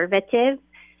conservative.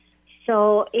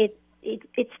 So it's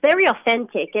very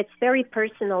authentic. It's very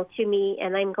personal to me,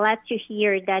 and I'm glad to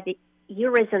hear that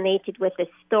you resonated with the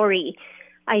story.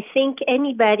 I think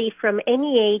anybody from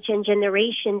any age and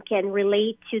generation can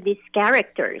relate to these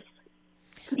characters,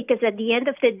 because at the end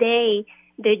of the day,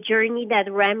 the journey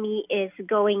that Remy is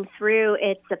going through,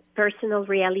 it's a personal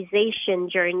realization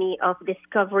journey of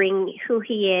discovering who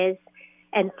he is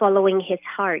and following his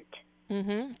heart.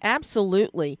 Mm-hmm.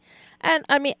 Absolutely. And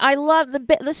I mean, I love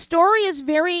the story is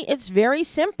very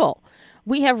simple.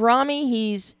 We have Rami.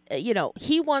 He's,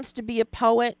 he wants to be a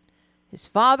poet. His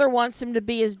father wants him to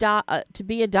be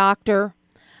a doctor.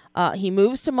 He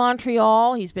moves to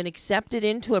Montreal. He's been accepted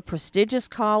into a prestigious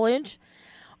college,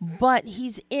 but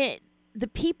the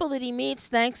people that he meets,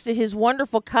 thanks to his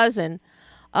wonderful cousin,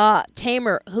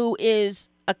 Tamer, who is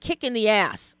a kick in the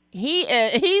ass.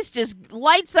 He's just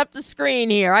lights up the screen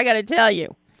here, I got to tell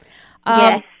you.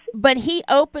 Yes. But he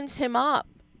opens him up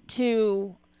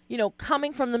to,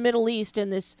 coming from the Middle East in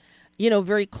this,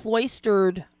 very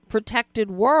cloistered,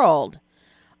 protected world.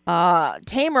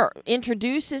 Tamer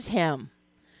introduces him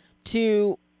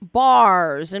to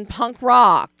bars and punk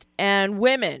rock and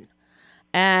women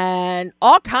and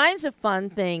all kinds of fun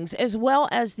things, as well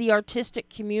as the artistic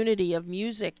community of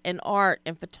music and art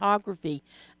and photography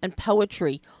and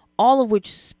poetry, all of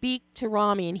which speak to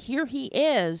Rami. And here he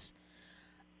is,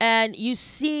 and you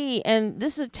see, and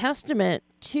this is a testament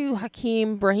to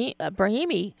Hakeem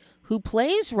Brahimi, who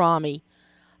plays Rami,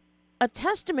 a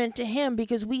testament to him,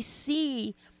 because we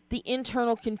see the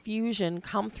internal confusion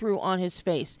come through on his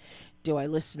face. Do I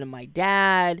listen to my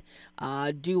dad?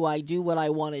 Do I do what I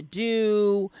want to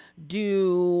do?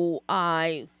 Do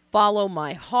I follow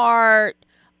my heart?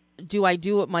 Do I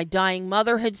do what my dying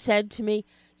mother had said to me?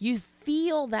 You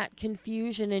feel that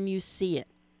confusion and you see it.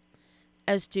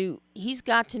 as to he's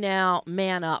got to now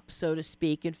man up, so to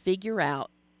speak, and figure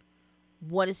out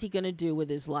what is he going to do with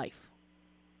his life.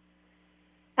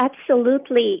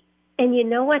 Absolutely. And you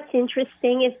know what's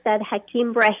interesting is that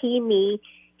Hakeem Brahimi,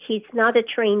 he's not a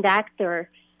trained actor.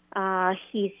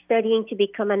 He's studying to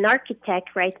become an architect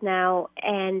right now,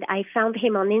 and I found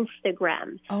him on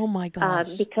Instagram. Oh, my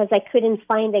gosh. Because I couldn't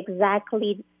find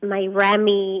exactly my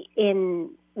Rami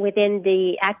within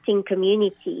the acting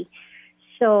community.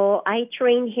 So I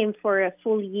trained him for a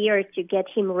full year to get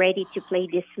him ready to play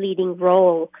this leading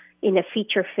role in a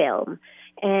feature film.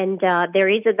 And there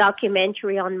is a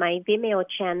documentary on my Vimeo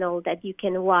channel that you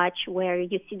can watch where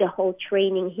you see the whole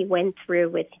training he went through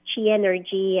with chi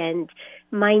energy and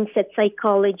mindset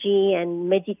psychology and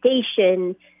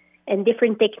meditation and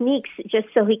different techniques just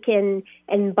so he can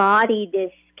embody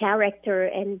this character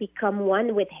and become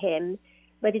one with him.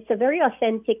 But it's a very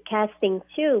authentic casting,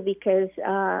 too, because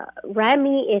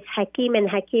Rami is Hakeem and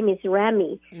Hakeem is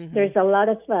Rami. Mm-hmm. There's a lot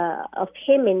of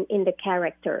him in the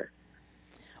character.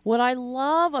 What I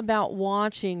love about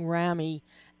watching Rami,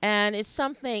 and it's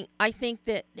something I think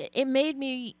that it made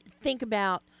me think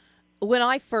about when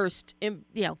I first,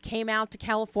 came out to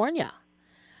California,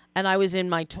 and I was in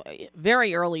my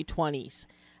very early 20s,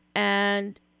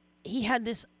 and he had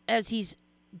this, as he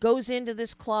goes into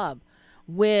this club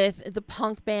with the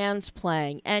punk bands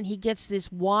playing, and he gets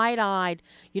this wide-eyed,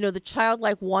 the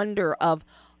childlike wonder of,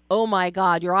 oh my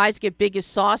God, your eyes get big as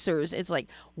saucers. It's like,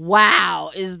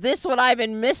 wow, is this what I've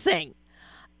been missing?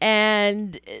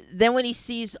 And then when he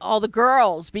sees all the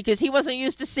girls, because he wasn't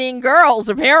used to seeing girls,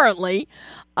 apparently,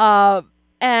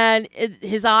 and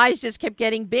his eyes just kept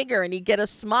getting bigger, and he'd get a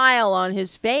smile on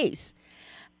his face.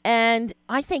 And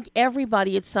I think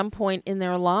everybody at some point in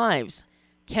their lives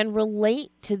can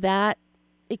relate to that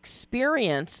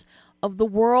experience of the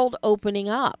world opening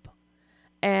up.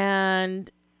 And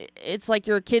it's like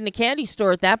you're a kid in a candy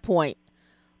store at that point.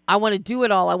 I want to do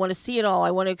it all. I want to see it all.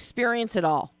 I want to experience it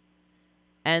all.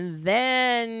 And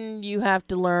then you have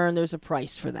to learn there's a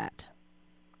price for that.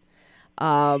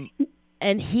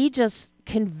 And he just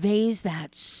conveys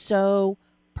that so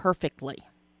perfectly.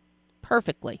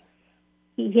 Perfectly.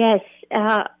 Yes.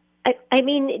 I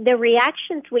mean, the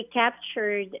reactions we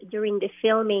captured during the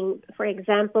filming, for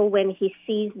example, when he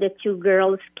sees the two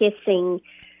girls kissing,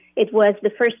 it was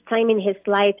the first time in his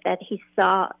life that he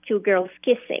saw two girls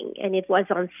kissing, and it was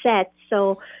on set.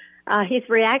 So his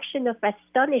reaction of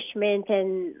astonishment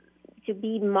and to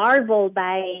be marveled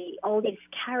by all these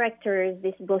characters,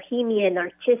 this bohemian,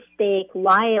 artistic,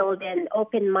 wild, and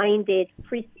open-minded,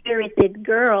 free-spirited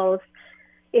girls,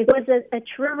 it was a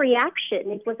true reaction.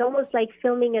 It was almost like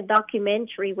filming a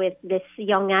documentary with this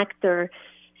young actor.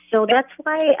 So that's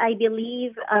why I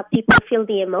believe people feel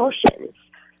the emotions.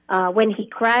 When he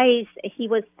cries, he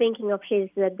was thinking of his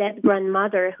dead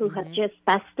grandmother who had just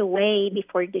passed away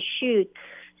before the shoot.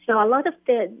 So a lot of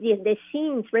the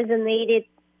scenes resonated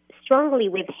strongly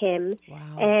with him,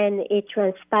 and it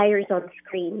transpires on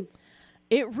screen.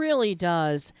 It really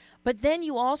does. But then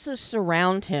you also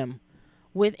surround him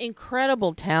with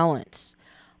incredible talents.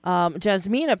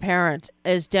 Jasmina Parent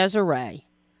as Desiree,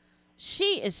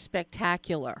 she is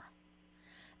spectacular.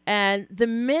 And the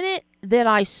minute that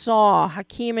I saw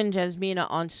Hakeem and Jasmina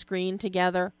on screen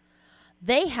together,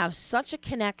 they have such a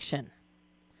connection.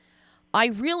 I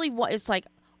really want, it's like,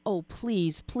 oh,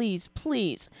 please, please,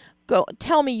 please, go.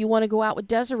 Tell me you want to go out with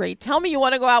Desiree. Tell me you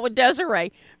want to go out with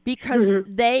Desiree. Because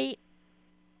they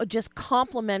just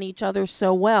complement each other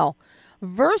so well.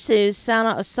 Versus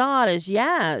Sana Assad as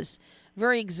Yaz,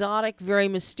 very exotic, very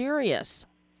mysterious.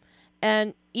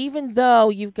 And even though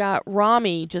you've got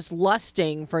Rami just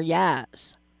lusting for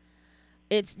Yaz,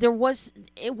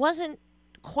 it wasn't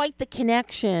quite the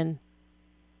connection,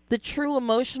 the true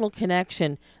emotional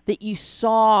connection that you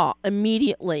saw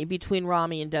immediately between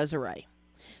Rami and Desiree.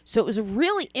 So it was a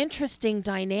really interesting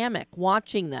dynamic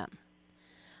watching them.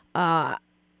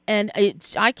 And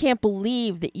I can't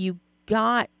believe that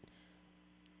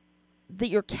that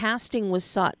your casting was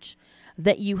such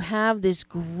that you have this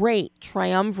great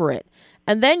triumvirate.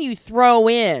 And then you throw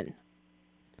in,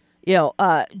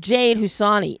 Jade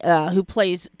Husani, who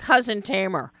plays Cousin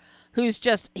Tamer,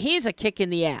 he's a kick in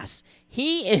the ass.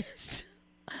 He is,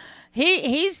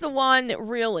 he's the one that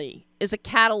really is a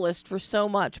catalyst for so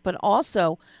much, but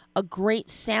also a great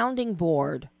sounding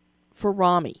board for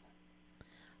Rami.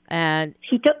 And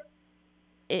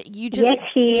you just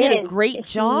did a great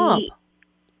job.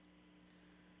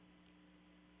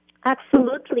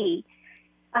 Absolutely.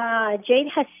 Jade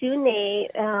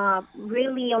Hasune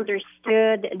really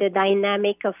understood the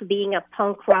dynamic of being a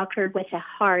punk rocker with a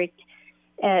heart.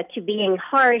 to being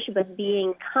harsh, but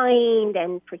being kind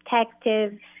and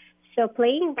protective. So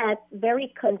playing that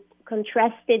very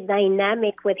contrasted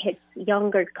dynamic with his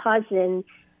younger cousin,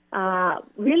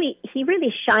 he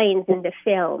really shines in the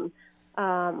film.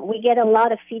 We get a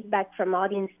lot of feedback from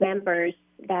audience members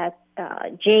that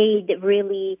Jade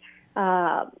really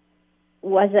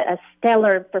was a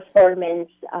stellar performance,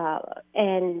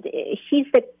 and she's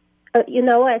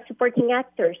a supporting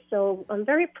actor. So I'm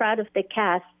very proud of the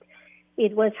cast.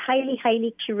 It was highly,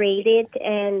 highly curated,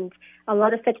 and a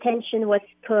lot of attention was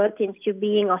put into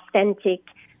being authentic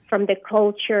from the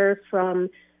culture, from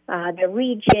the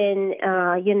region,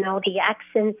 the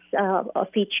accents of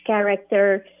each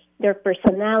character, their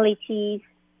personalities.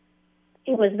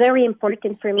 It was very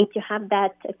important for me to have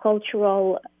that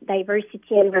cultural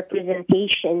diversity and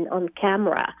representation on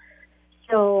camera.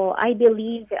 So I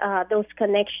believe those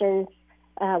connections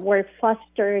were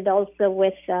fostered also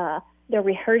with the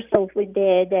rehearsals we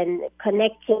did, and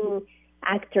connecting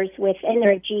actors with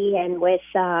energy and with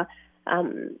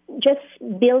just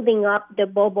building up the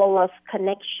bubble of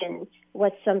connection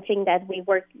was something that we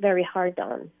worked very hard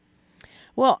on.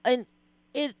 Well, and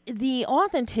the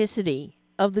authenticity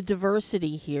of the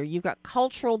diversity here, you've got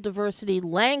cultural diversity,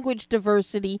 language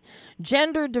diversity,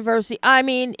 gender diversity. I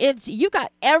mean, you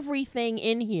got everything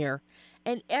in here,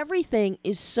 and everything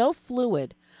is so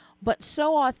fluid, but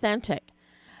so authentic.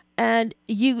 And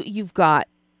you've got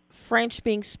French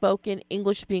being spoken,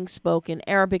 English being spoken,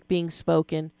 Arabic being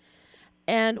spoken.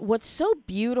 And what's so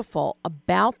beautiful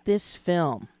about this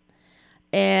film,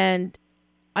 and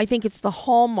I think it's the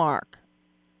hallmark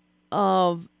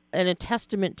of and a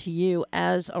testament to you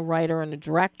as a writer and a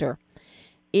director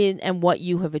and what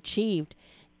you have achieved,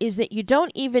 is that you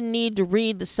don't even need to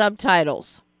read the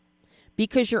subtitles,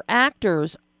 because your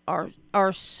actors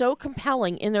are so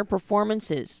compelling in their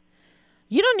performances.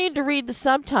 You don't need to read the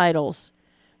subtitles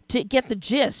to get the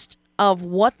gist of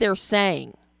what they're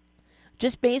saying,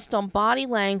 just based on body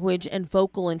language and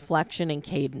vocal inflection and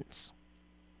cadence.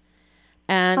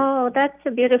 And that's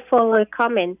a beautiful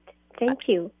comment. Thank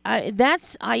you.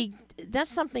 That's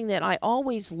something that I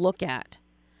always look at.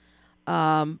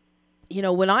 When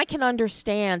I can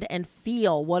understand and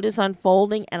feel what is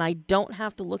unfolding, and I don't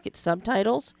have to look at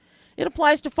subtitles, it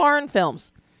applies to foreign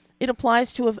films. It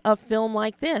applies to a film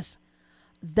like this.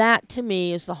 That, to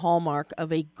me, is the hallmark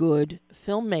of a good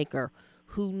filmmaker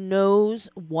who knows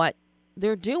what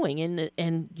they're doing,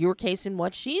 in your case, in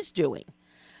what she's doing.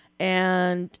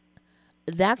 And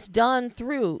that's done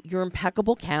through your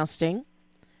impeccable casting,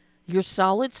 your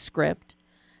solid script,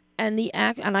 and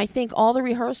and I think all the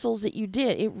rehearsals that you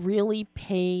did, it really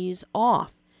pays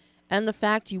off. And the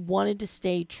fact you wanted to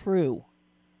stay true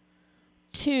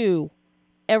to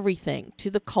everything, to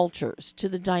the cultures, to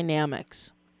the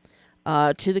dynamics,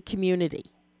 to the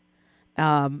community.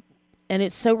 And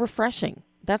it's so refreshing.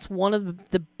 That's one of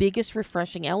the biggest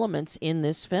refreshing elements in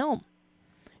this film.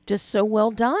 Just so well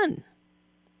done.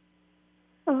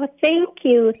 Oh, thank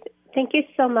you. Thank you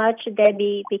so much,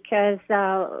 Debbie, because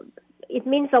it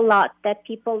means a lot that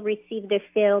people receive the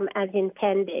film as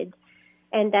intended,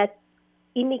 and that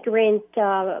immigrant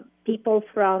people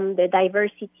from the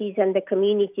diversities and the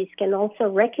communities can also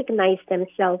recognize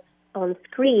themselves on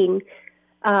screen.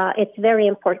 It's very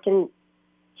important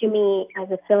to me as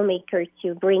a filmmaker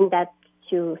to bring that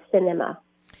to cinema.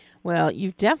 Well,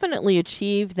 you've definitely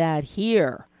achieved that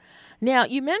here. Now,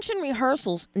 you mentioned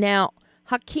rehearsals. Now,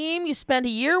 Hakeem, you spent a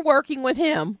year working with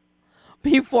him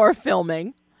before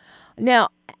filming. Now,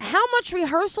 how much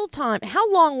rehearsal time,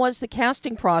 how long was the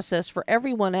casting process for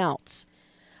everyone else?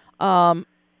 And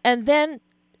then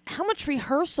how much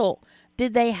rehearsal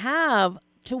did they have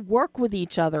to work with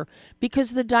each other?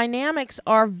 Because the dynamics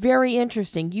are very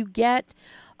interesting. You get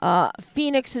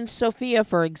Phoenix and Sophia,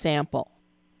 for example.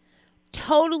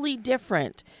 Totally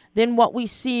different than what we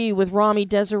see with Rami,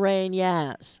 Desiree, and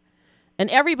Yaz. And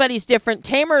everybody's different.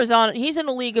 Tamer is he's in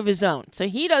a league of his own, so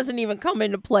he doesn't even come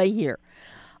into play here.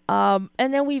 And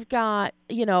then we've got,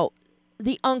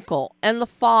 the uncle and the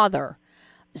father.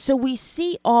 So we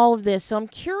see all of this. So I'm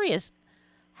curious,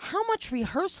 how much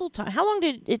rehearsal time, how long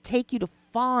did it take you to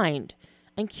find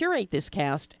and curate this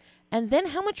cast? And then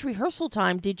how much rehearsal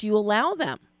time did you allow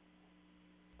them?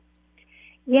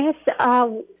 Yes,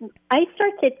 I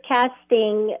started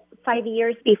casting 5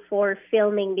 years before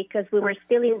filming because we were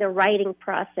still in the writing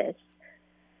process.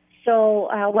 So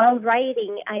while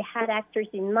writing, I had actors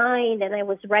in mind, and I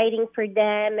was writing for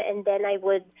them, and then I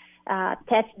would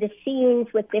test the scenes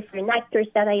with different actors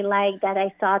that I liked, that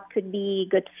I thought could be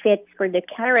good fits for the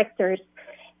characters.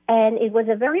 And it was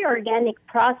a very organic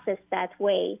process that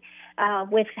way.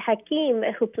 With Hakeem,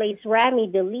 who plays Rami,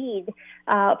 the lead,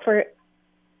 for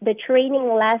the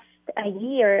training lasts a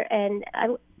year, and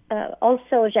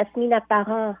also Jasmina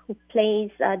Parent, who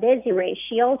plays Desiree,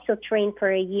 she also trained for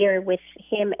a year with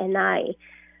him and I.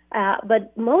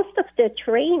 But most of the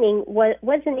training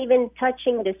wasn't even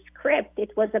touching the script.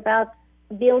 It was about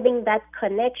building that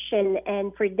connection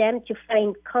and for them to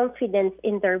find confidence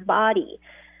in their body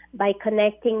by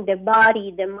connecting the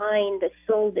body, the mind, the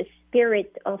soul, the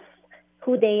spirit of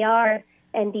who they are,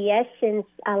 and the essence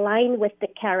aligned with the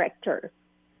character.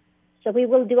 So we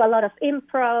will do a lot of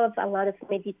improv, a lot of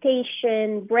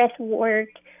meditation, breath work,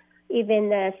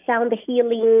 even sound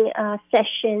healing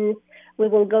sessions. We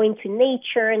will go into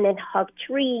nature and then hug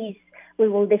trees. We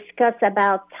will discuss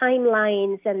about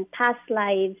timelines and past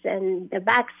lives and the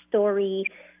backstory,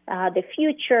 the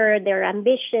future, their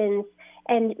ambitions,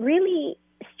 and really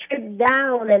strip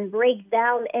down and break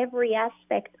down every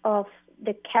aspect of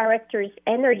the character's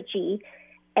energy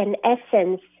and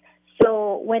essence.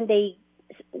 So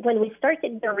when we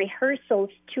started the rehearsals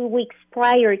 2 weeks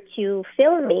prior to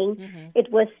filming,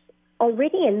 it was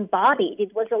already embodied.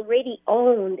 It was already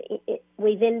owned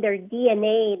within their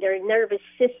DNA, their nervous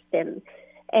system,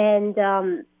 and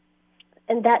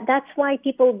that's why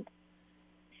people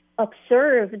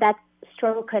observe that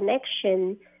strong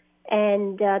connection.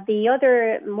 And the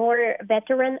other more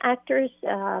veteran actors,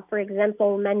 for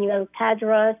example, Manuel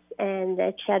Tadros and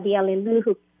CHAD Galster,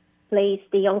 who plays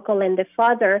the uncle and the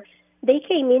father, they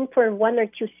came in for 1 or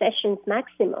 2 sessions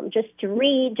maximum, just to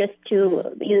read, just to,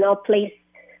 place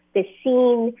the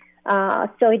scene.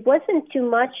 So it wasn't too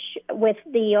much with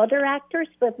the other actors,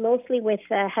 but mostly with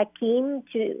Hakeem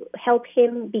to help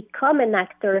him become an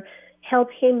actor,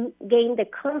 help him gain the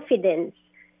confidence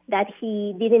that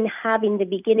he didn't have in the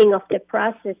beginning of the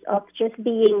process of just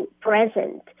being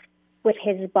present with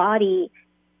his body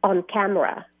on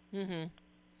camera. Mm-hmm.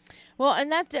 Well,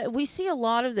 and that we see a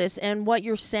lot of this, and what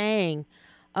you're saying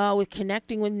with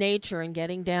connecting with nature and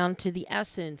getting down to the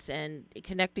essence and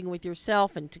connecting with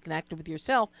yourself, and to connect with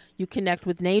yourself, you connect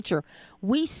with nature.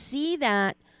 We see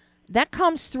that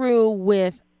comes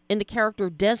through in the character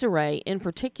Desiree in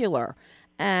particular,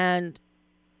 and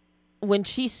when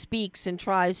she speaks and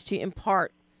tries to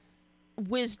impart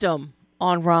wisdom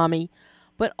on Rami,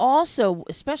 but also,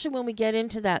 especially when we get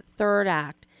into that third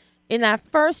act, in that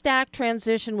first act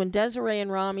transition, when Desiree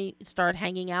and Rami start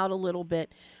hanging out a little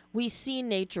bit, we see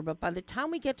nature. But by the time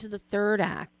we get to the third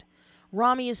act,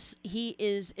 Rami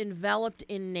is enveloped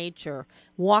in nature,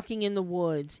 walking in the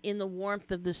woods, in the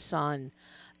warmth of the sun.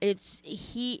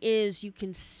 You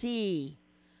can see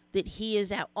that he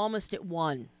is almost at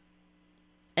one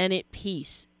and at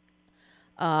peace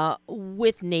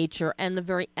with nature and the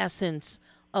very essence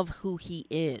of who he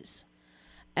is.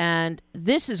 And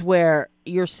this is where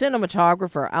your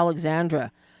cinematographer,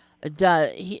 Alexandra,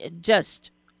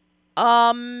 just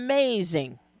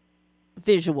amazing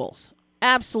visuals.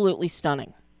 Absolutely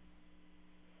stunning.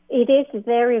 It is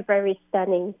very, very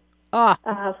stunning.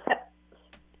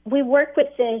 We work with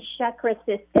the chakra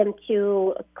system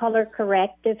to color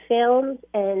correct the film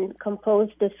and compose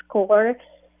the score.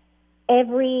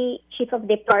 Every chief of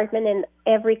department and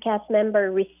every cast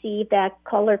member received a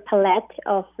color palette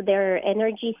of their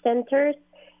energy centers.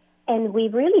 And we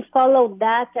really followed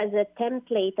that as a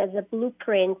template, as a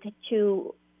blueprint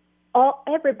to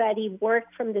everybody work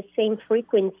from the same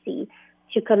frequency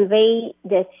to convey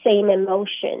the same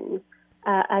emotion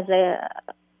as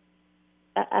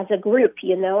a group,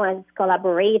 as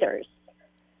collaborators.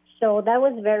 So that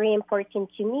was very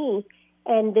important to me.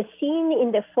 And the scene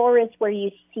in the forest where you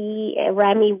see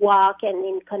Rami walk and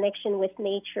in connection with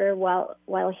nature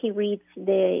while he reads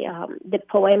the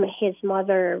poem his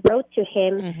mother wrote to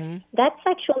him, that's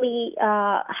actually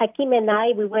Hakeem and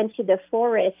I, we went to the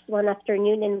forest one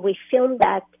afternoon and we filmed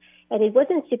that. And it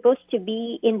wasn't supposed to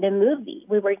be in the movie.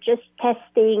 We were just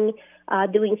testing,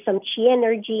 doing some chi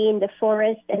energy in the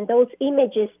forest, and those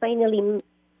images finally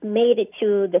made it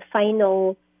to the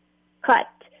final cut.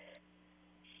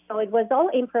 So it was all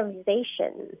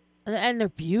improvisation. And they're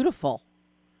beautiful.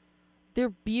 They're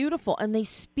beautiful, and they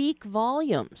speak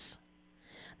volumes.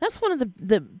 That's one of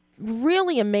the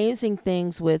really amazing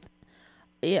things with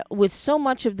so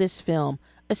much of this film,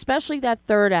 especially that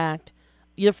third act,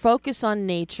 your focus on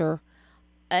nature,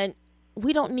 and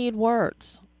we don't need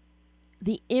words.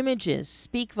 The images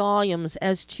speak volumes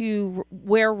as to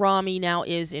where Rami now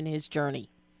is in his journey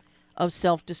of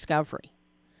self-discovery.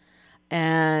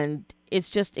 And it's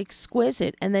just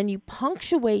exquisite. And then you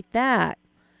punctuate that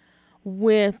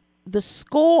with the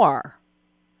score.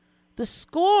 The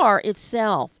score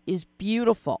itself is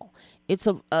beautiful. It's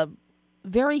a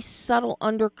very subtle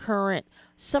undercurrent.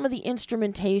 Some of the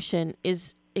instrumentation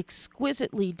is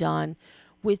exquisitely done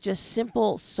with just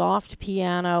simple, soft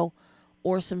piano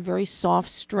or some very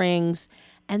soft strings.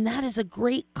 And that is a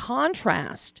great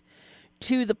contrast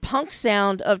to the punk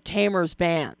sound of Tamer's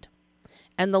band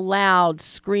and the loud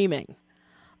screaming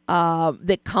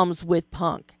that comes with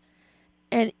punk.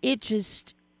 And it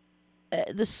just,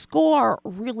 the score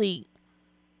really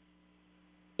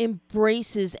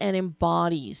embraces and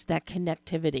embodies that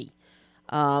connectivity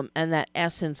and that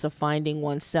essence of finding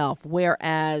oneself.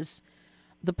 Whereas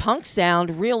the punk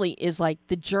sound really is like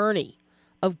the journey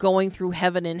of going through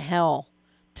heaven and hell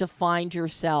to find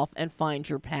yourself and find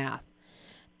your path.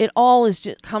 It all is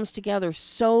just comes together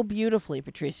so beautifully,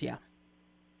 Patricia.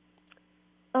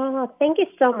 Oh, thank you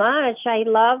so much. I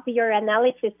love your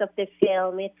analysis of the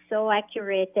film. It's so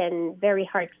accurate and very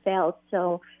heartfelt.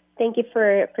 So thank you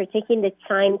for taking the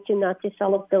time to notice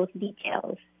all of those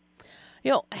details.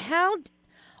 You know,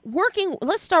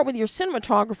 let's start with your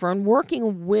cinematographer and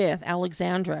working with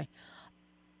Alexandre.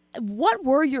 What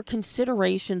were your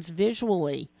considerations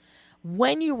visually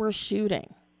when you were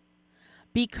shooting?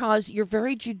 Because you're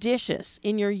very judicious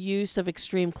in your use of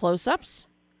extreme close-ups.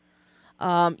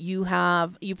 You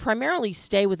primarily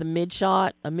stay with a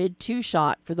mid-2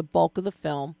 shot for the bulk of the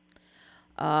film.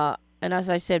 And as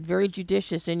I said, very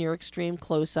judicious in your extreme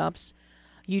close-ups.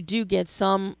 You do get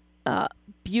some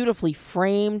beautifully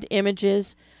framed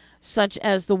images, such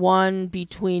as the one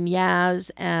between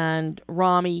Yaz and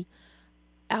Rami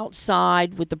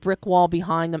outside with the brick wall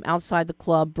behind them, outside the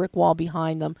club, brick wall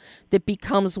behind them, that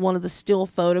becomes one of the still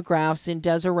photographs in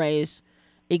Desiree's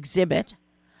exhibit.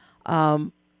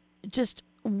 Just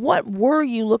what were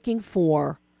you looking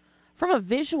for from a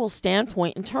visual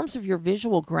standpoint in terms of your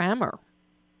visual grammar?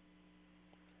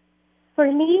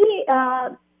 For me,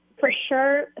 for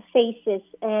sure, faces.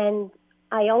 And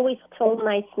I always told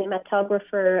my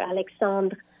cinematographer,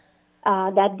 Alexandre,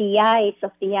 that the eyes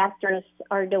of the actors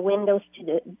are the windows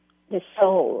to the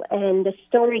soul, and the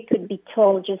story could be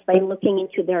told just by looking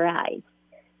into their eyes.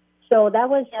 So that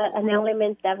was an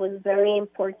element that was very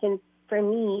important for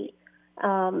me,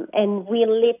 and we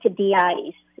lit the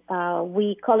eyes.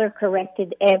 We color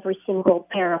corrected every single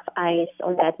pair of eyes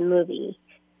on that movie.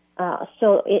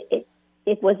 So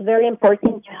it was very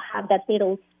important to have that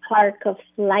little spark of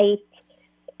light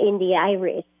in the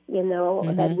iris,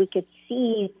 that we could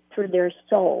see through their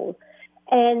soul.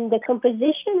 And the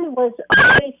composition was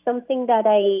always something that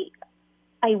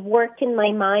I worked in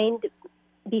my mind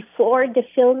before the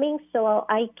filming. So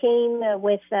I came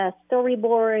with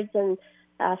storyboards and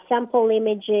sample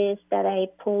images that I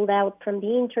pulled out from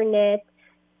the internet,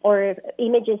 or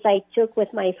images I took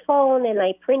with my phone, and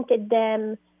I printed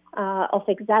them of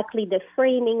exactly the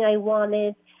framing I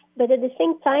wanted. But at the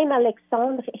same time,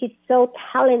 Alexandre, he's so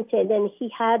talented, and he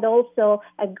had also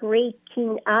a great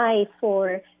keen eye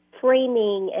for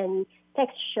framing and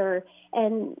texture.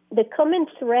 And the common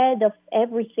thread of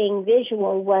everything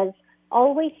visual was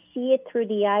always see it through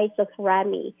the eyes of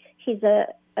Rami. He's a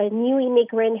new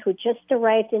immigrant who just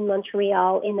arrived in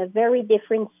Montreal in a very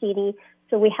different city.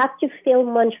 So we have to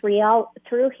film Montreal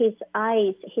through his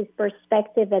eyes, his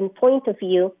perspective and point of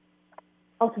view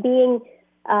of being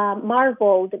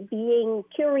marveled, being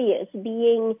curious,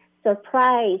 being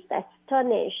surprised,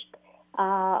 astonished.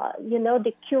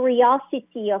 The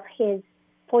curiosity of his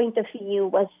point of view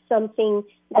was something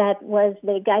that was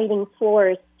the guiding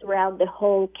force throughout the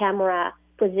whole camera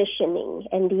positioning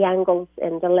and the angles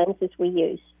and the lenses we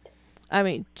used. I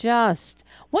mean,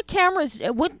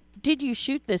 what did you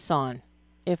shoot this on,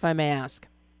 if I may ask?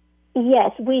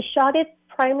 Yes, we shot it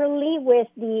primarily with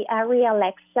the Arri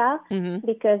Alexa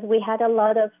because we had a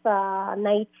lot of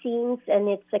night scenes, and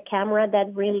it's a camera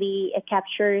that really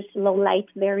captures low light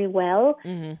very well.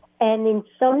 And in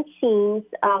some scenes,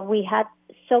 we had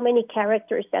so many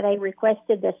characters that I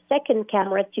requested a second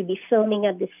camera to be filming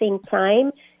at the same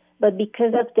time. But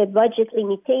because of the budget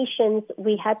limitations,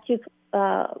 we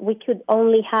could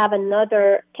only have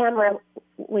another camera,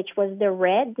 which was the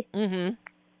Red.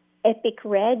 Epic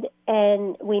Red,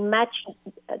 and we matched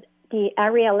the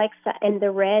Arri Alexa and the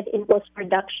Red in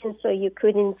post-production, so you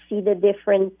couldn't see the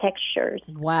different textures.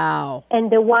 Wow.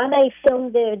 And the one I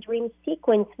filmed the dream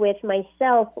sequence with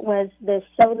myself was the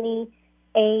Sony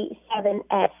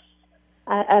A7S,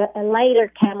 a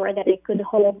lighter camera that I could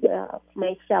hold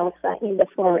myself in the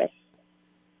forest.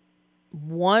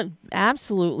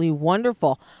 Absolutely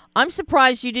wonderful. I'm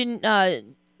surprised you didn't, I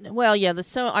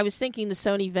was thinking the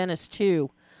Sony Venice 2.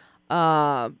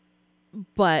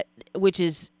 But which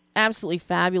is absolutely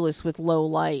fabulous with low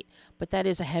light, but that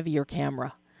is a heavier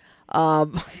camera.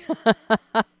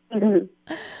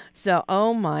 So,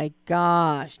 oh my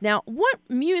gosh. Now, what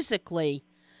musically,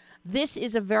 this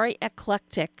is a very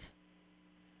eclectic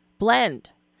blend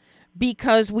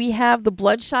because we have the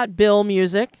Bloodshot Bill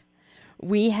music,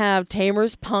 we have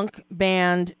Tamer's punk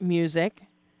band music,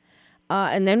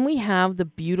 and then we have the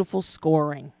beautiful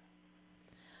scoring.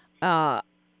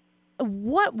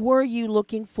 What were you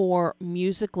looking for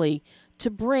musically to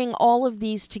bring all of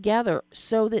these together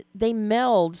so that they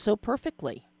meld so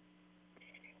perfectly?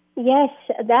 Yes,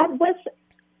 that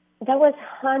was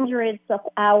hundreds of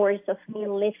hours of me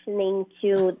listening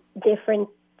to different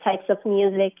types of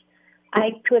music.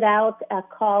 I put out a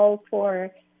call for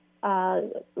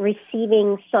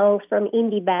receiving songs from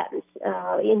indie bands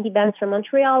from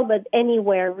Montreal, but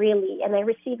anywhere really. And I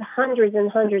received hundreds and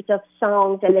hundreds of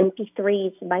songs and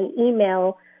MP3s by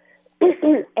email.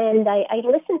 And I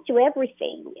listened to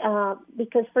everything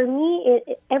because for me,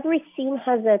 every scene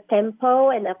has a tempo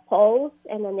and a pulse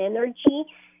and an energy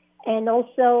and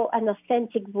also an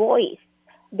authentic voice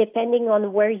depending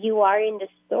on where you are in the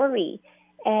story.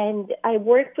 And I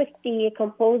worked with the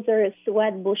composer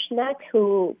Suad Bushnak,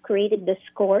 who created the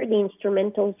score, the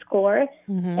instrumental score.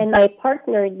 Mm-hmm. And my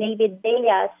partner, David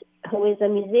Diaz, who is a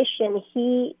musician,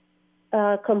 he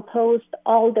composed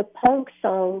all the punk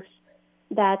songs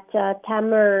that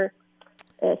Tamer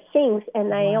sings.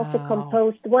 And I also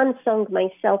composed one song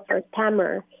myself for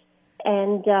Tamer.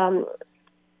 And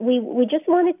we just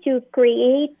wanted to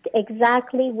create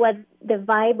exactly what the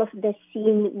vibe of the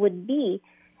scene would be.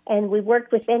 And we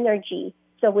worked with energy.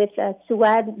 So with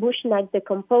Suad Bushnak, the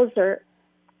composer,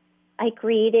 I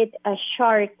created a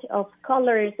chart of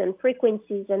colors and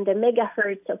frequencies and the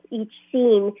megahertz of each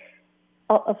scene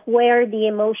of where the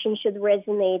emotion should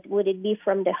resonate. Would it be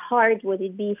from the heart? Would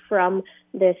it be from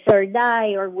the third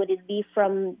eye? Or would it be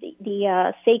from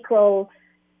the sacral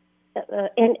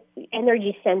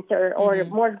energy center? Or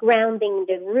more grounding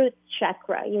the root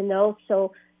chakra,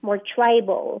 so more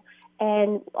tribal.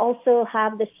 And also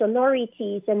have the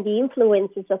sonorities and the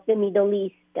influences of the Middle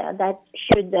East that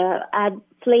should add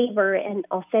flavor and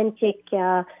authentic,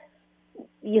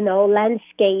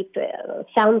 landscape,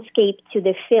 soundscape to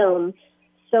the film.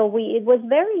 So it was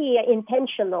very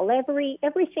intentional.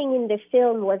 Everything in the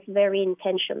film was very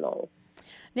intentional.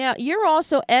 Now, you're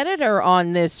also editor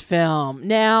on this film.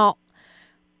 Now,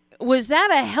 was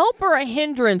that a help or a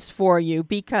hindrance for you?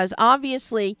 Because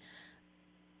obviously,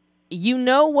 you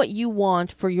know what you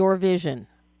want for your vision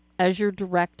as you're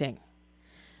directing.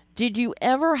 Did you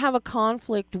ever have a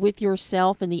conflict with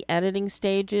yourself in the editing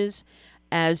stages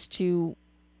as to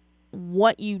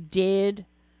what you did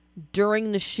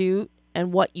during the shoot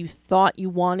and what you thought you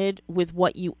wanted with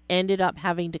what you ended up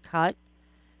having to cut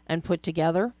and put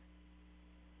together?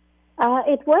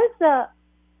 It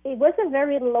was a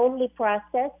very lonely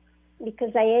process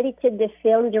because I edited the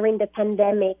film during the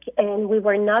pandemic and we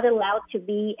were not allowed to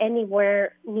be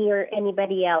anywhere near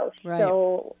anybody else. Right.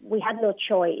 So we had no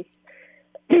choice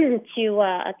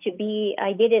to be.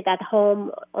 I did it at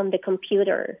home on the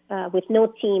computer with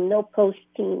no team, no post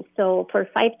team. So for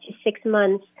 5 to 6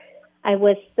 months, I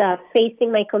was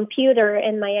facing my computer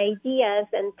and my ideas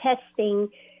and testing.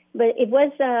 But it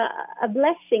was a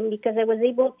blessing because I was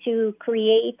able to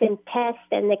create and test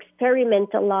and experiment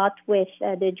a lot with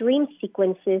the dream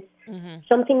sequences,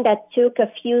 something that took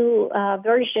a few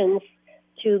versions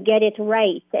to get it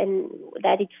right and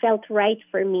that it felt right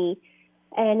for me.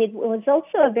 And it was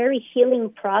also a very healing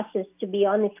process, to be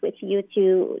honest with you,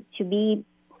 to be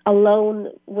alone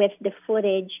with the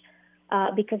footage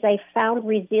because I found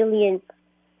resilience.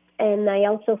 And I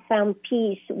also found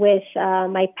peace with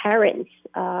my parents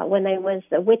when I was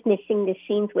witnessing the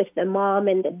scenes with the mom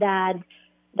and the dad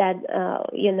that,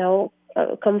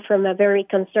 come from a very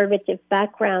conservative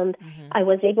background. I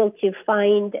was able to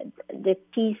find the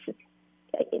peace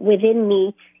within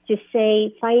me to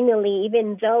say, finally,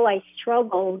 even though I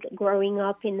struggled growing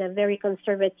up in a very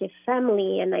conservative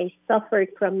family and I suffered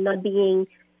from not being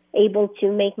able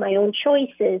to make my own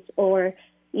choices or,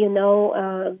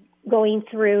 going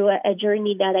through a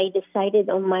journey that I decided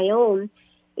on my own,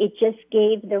 it just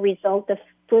gave the result of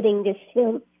putting this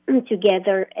film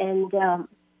together. And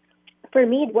for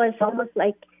me, it was almost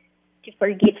like to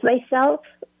forgive myself,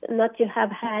 not to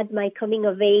have had my coming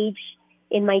of age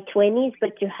in my 20s,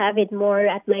 but to have it more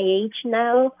at my age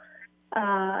now,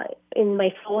 in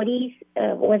my 40s,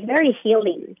 was very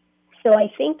healing. So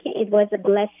I think it was a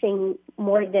blessing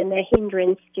more than a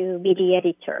hindrance to be the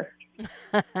editor.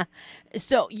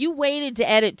 So you waited to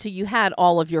edit till you had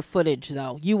all of your footage,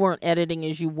 though. You weren't editing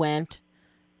as you went.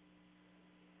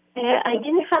 I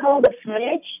didn't have all the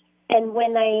footage, and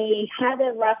when I had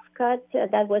a rough cut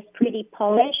that was pretty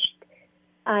polished,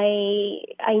 I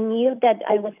knew that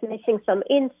I was missing some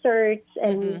inserts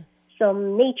and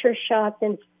some nature shots,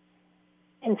 and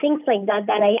and things like that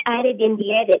I added in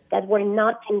the edit that were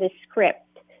not in the script.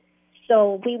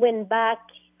 So we went back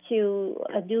to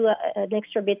do an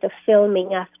extra bit of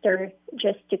filming after,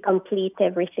 just to complete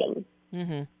everything.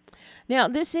 Mm-hmm. Now,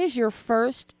 this is your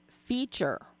first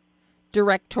feature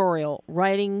directorial,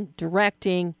 writing,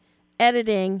 directing,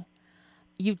 editing.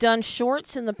 You've done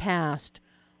shorts in the past.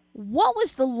 What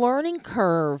was the learning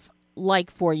curve like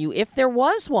for you, if there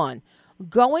was one,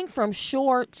 going from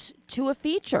shorts to a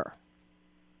feature?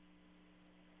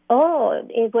 Oh,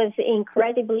 it was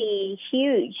incredibly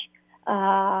huge.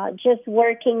 Just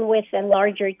working with a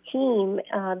larger team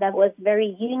that was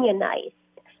very unionized,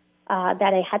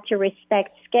 that I had to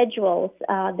respect schedules.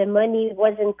 The money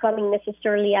wasn't coming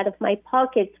necessarily out of my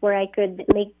pockets where I could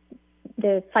make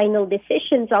the final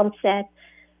decisions on set.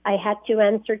 I had to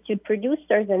answer to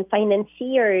producers and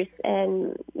financiers,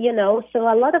 and, so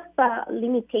a lot of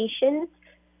limitations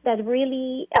that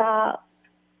really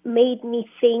made me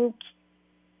think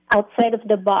outside of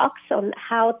the box on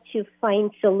how to find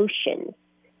solutions,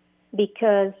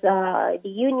 because the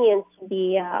unions,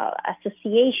 the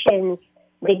associations,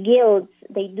 the guilds,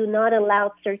 they do not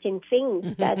allow certain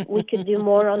things that we could do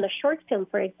more on a short film,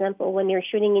 for example, when you're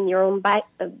shooting in your own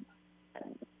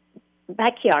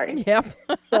backyard. Yep.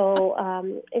 So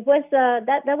it was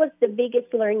that was the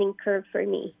biggest learning curve for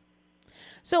me.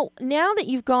 So now that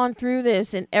you've gone through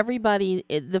this and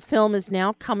the film is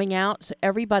now coming out, so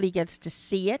everybody gets to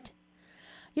see it,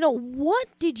 what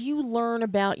did you learn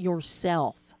about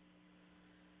yourself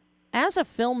as a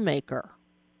filmmaker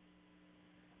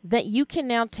that you can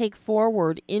now take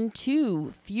forward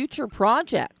into future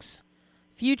projects,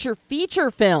 future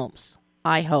feature films,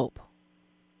 I hope?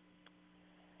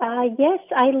 Yes,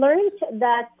 I learned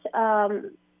that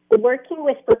working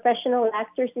with professional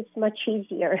actors is much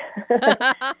easier.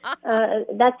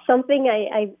 That's something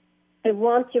I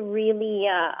want to really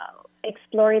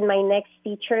explore in my next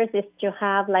features, is to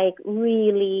have like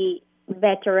really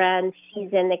veteran,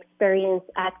 seasoned, experienced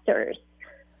actors.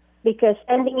 Because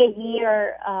spending a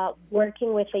year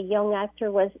working with a young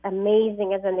actor was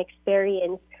amazing as an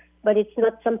experience, but it's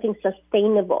not something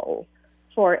sustainable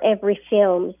for every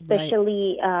film,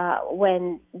 especially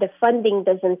when the funding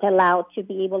doesn't allow to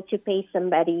be able to pay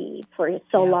somebody for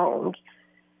so long.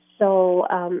 So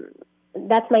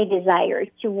that's my desire,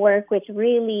 to work with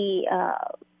really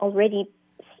already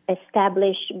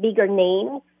established bigger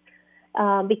names,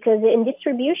 because in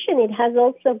distribution it has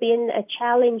also been a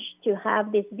challenge to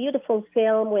have this beautiful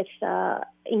film with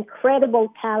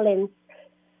incredible talents,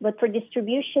 but for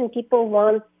distribution people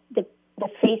want the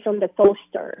face on the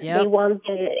poster. Yep. They want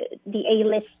the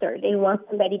A-lister. They want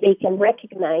somebody they can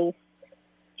recognize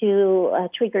to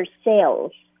trigger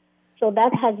sales. So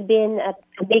that has been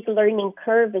a big learning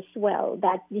curve as well,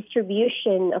 that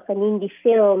distribution of an indie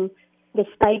film,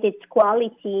 despite its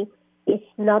quality, is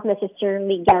not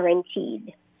necessarily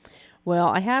guaranteed. Well,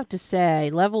 I have to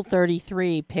say, Level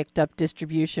 33 picked up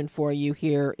distribution for you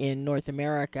here in North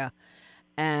America,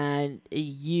 and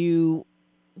you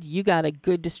got a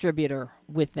good distributor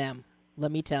with them,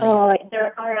 let me tell you. Oh, they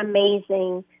are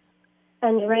amazing.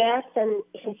 Andreas and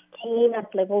his team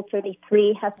at Level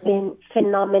 33 have been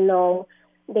phenomenal.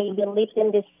 They believed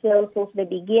in this film since the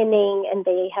beginning, and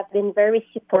they have been very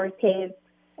supportive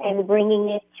and bringing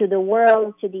it to the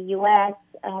world, to the U.S.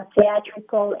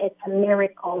 Theatrical. It's a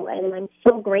miracle, and I'm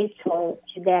so grateful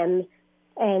to them.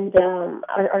 And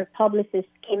our publicist,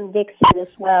 Kim Dixon,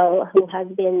 as well, who has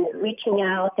been reaching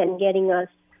out and getting us.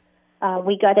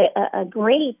 We got a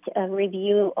great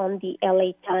review on the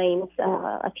LA Times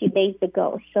a few days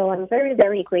ago. So I'm very,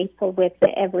 very grateful with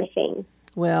everything.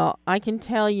 Well, I can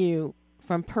tell you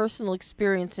from personal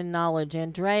experience and knowledge,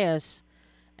 Andreas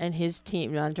and his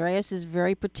team. Andreas is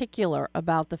very particular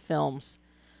about the films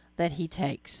that he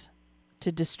takes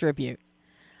to distribute.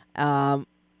 And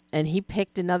he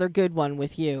picked another good one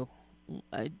with you,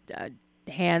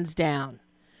 hands down.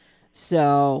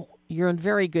 So you're in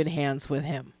very good hands with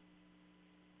him.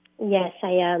 Yes,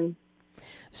 I am.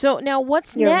 So now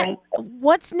what's Right.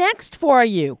 What's next for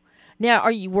you? Now,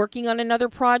 are you working on another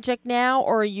project now,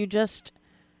 or are you just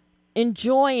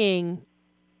enjoying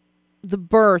the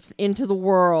birth into the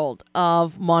world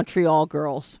of Montreal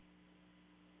Girls?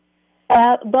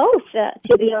 Both,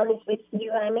 to be honest with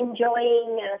you. I'm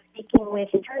enjoying speaking with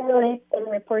journalists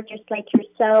and reporters like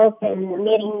yourself and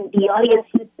meeting the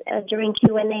audiences during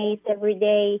Q&As every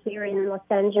day here in Los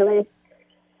Angeles.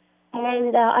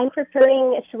 And I'm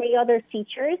preparing 3 other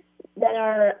features that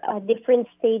are different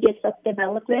stages of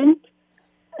development.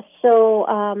 So,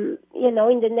 in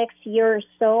the next year or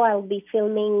so, I'll be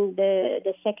filming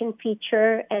the second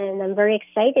feature, and I'm very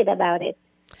excited about it.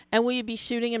 And will you be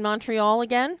shooting in Montreal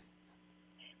again?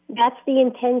 that's the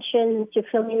intention, to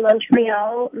film in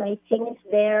Montreal. My team is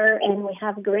there, and we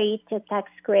have great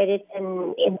tax credits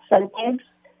and incentives.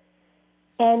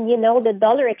 And, the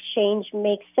dollar exchange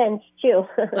makes sense, too.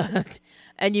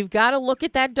 And you've got to look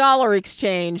at that dollar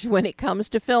exchange when it comes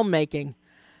to filmmaking.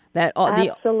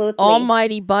 Absolutely. The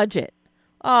almighty budget.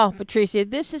 Oh, Patricia,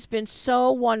 this has been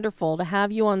so wonderful to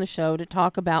have you on the show to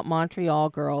talk about Montreal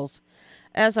Girls.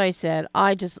 As I said,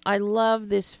 I love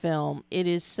this film. It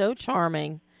is so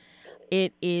charming.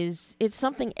 It's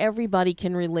something everybody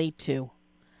can relate to.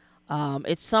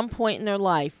 At some point in their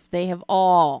life,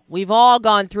 we've all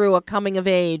gone through a coming of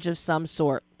age of some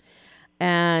sort.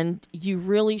 And you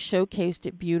really showcased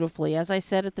it beautifully. As I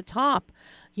said at the top,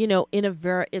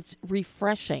 it's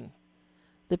refreshing.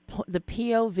 The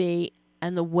POV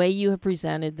and the way you have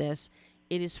presented this,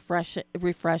 it is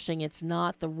refreshing. It's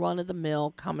not the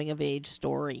run-of-the-mill coming-of-age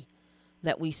story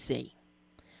that we see.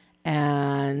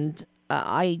 And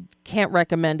I can't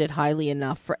recommend it highly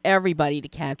enough for everybody to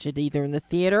catch it, either in the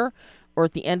theater or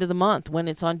at the end of the month when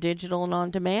it's on digital and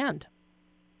on demand.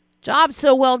 Job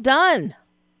so well done.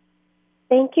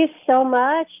 Thank you so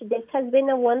much. This has been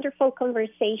a wonderful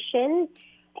conversation.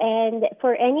 And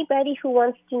for anybody who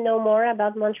wants to know more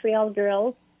about Montreal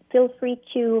Girls, feel free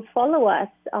to follow us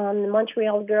on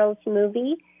Montreal Girls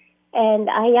Movie. And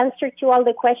I answer to all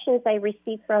the questions I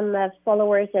receive from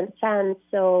followers and fans.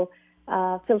 So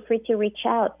feel free to reach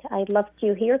out. I'd love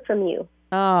to hear from you.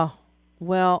 Oh,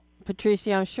 well,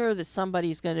 Patricia, I'm sure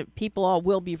that people all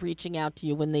will be reaching out to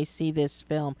you when they see this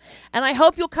film. And I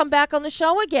hope you'll come back on the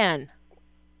show again.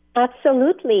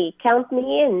 Absolutely. Count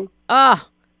me in.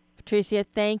 Patricia,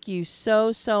 thank you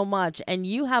so, so much. And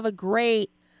you have a great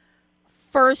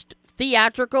first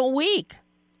theatrical week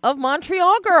of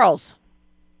Montreal Girls.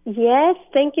 Yes,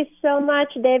 thank you so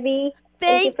much, Debbie.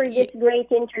 Thank you for this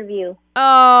great interview.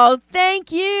 Oh,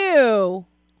 thank you.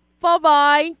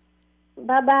 Bye-bye.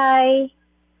 Bye-bye.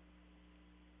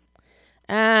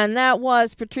 And that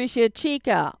was Patricia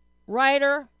Chica,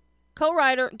 writer,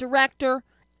 co-writer, director,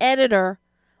 editor,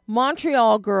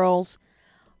 Montreal Girls.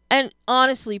 And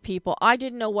honestly, people, I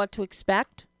didn't know what to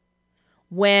expect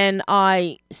when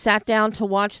I sat down to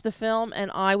watch the film, and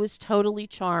I was totally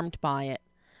charmed by it.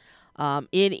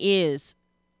 It is,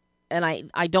 and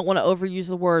I don't want to overuse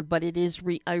the word, but it is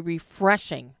a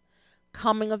refreshing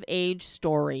coming-of-age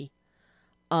story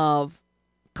of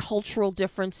cultural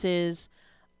differences,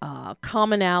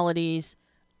 commonalities,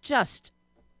 just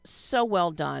so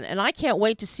well done. And I can't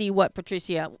wait to see what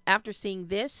Patricia, after seeing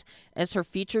this as her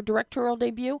feature directorial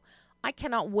debut, I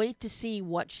cannot wait to see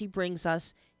what she brings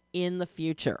us in the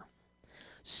future.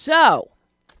 So,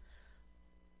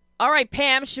 all right,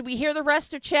 Pam, should we hear the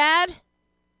rest of Chad?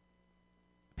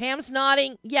 Pam's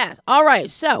nodding. Yes. All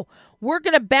right, so we're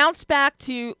going to bounce back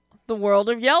to the world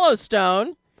of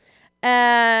Yellowstone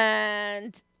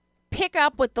and pick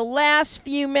up with the last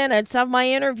few minutes of my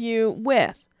interview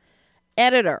with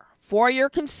editor, for your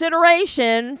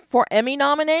consideration for Emmy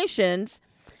nominations,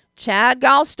 CHAD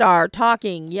GALSTER,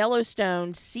 talking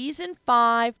Yellowstone Season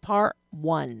 5, Part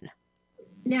 1.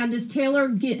 Now, does Taylor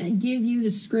give you the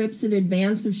scripts in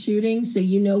advance of shooting so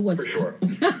you know what's... For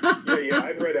sure. yeah,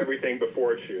 I've read everything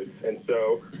before it shoots. And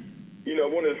so,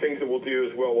 one of the things that we'll do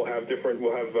is, we'll have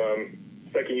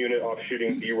second unit off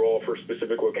shooting B-roll for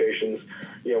specific locations.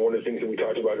 One of the things that we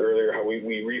talked about earlier, how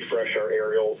we refresh our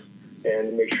aerials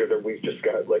and make sure that we've just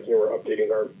got, we're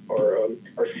updating our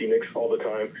scenics all the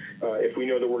time. If we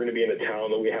know that we're going to be in a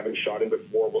town that we haven't shot in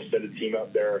before, we'll send a team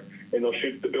out there, and they'll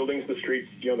shoot the buildings, the streets,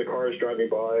 the cars driving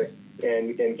by,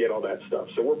 and get all that stuff.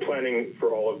 So we're planning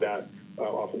for all of that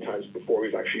oftentimes before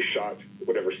we've actually shot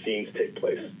whatever scenes take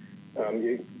place.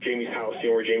 Jamie's house,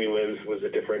 where Jamie lives, was a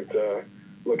different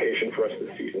location for us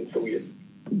this season, so we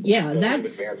had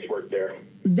that's advanced work there.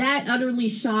 That utterly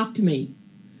shocked me.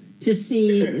 To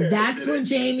see that's where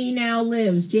Jamie now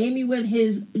lives. Jamie with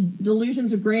his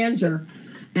delusions of grandeur.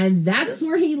 And that's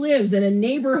where he lives, in a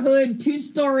neighborhood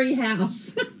 2-story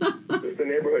house. Just the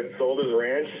neighborhood sold his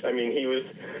ranch. I mean, he was,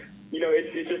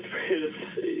 it's just his,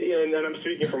 and I'm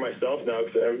speaking for myself now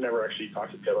because I've never actually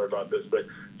talked to Taylor about this, but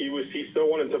he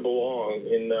still wanted to belong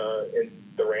in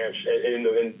the ranch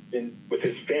in with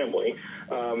his family.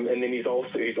 And then he's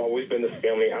always been this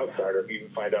family outsider.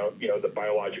 You find out, that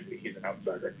biologically he's an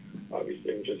outsider,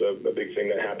 obviously, which is a big thing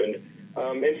that happened.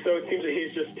 And so it seems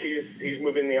that he's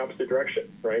moving in the opposite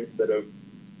direction, right? Instead of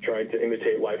trying to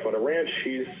imitate life on a ranch,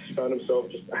 he's found himself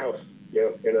just a house,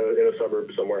 in a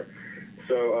suburb somewhere.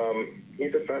 So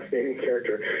he's a fascinating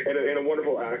character and a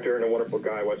wonderful actor and a wonderful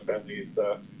guy. Wes Bentley's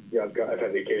I've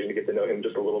had the occasion to get to know him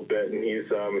just a little bit, and he's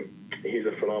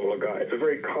a phenomenal guy. It's a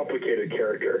very complicated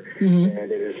character,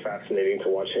 and it is fascinating to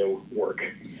watch him work.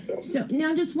 So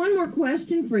now, just one more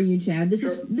question for you, Chad. This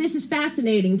is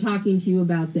fascinating talking to you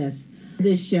about this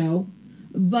show,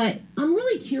 but I'm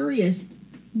really curious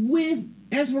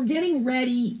as we're getting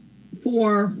ready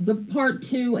for the part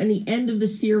 2 and the end of the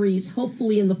series,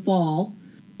 hopefully in the fall,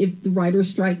 if the writer's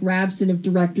strike wraps and if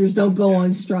directors don't go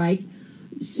on strike.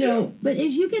 So, but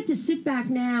as you get to sit back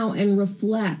now and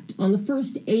reflect on the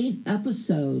first 8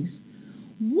 episodes,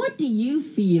 what do you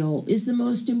feel is the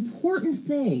most important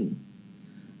thing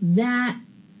that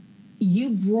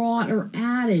you brought or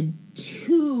added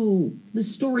to the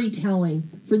storytelling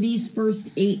for these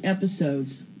first 8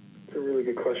 episodes? It's a really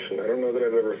good question. I don't know that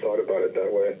I've ever thought about it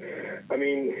that way. I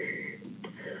mean,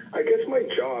 I guess my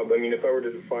job, if I were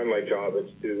to define my job,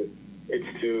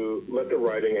 it's to let the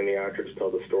writing and the actors tell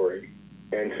the story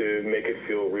and to make it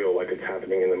feel real, like it's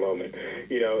happening in the moment.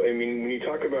 When you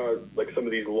talk about like some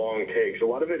of these long takes, a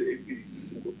lot of it,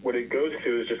 what it goes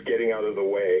to is just getting out of the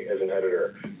way as an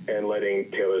editor and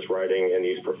letting Taylor's writing and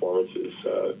these performances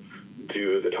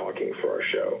do the talking for our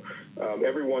show.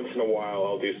 Every once in a while,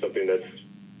 I'll do something that's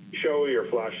showy or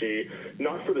flashy,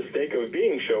 not for the sake of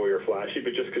being showy or flashy,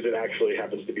 but just because it actually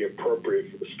happens to be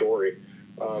appropriate for the story.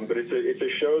 But it's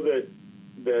a show that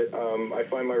I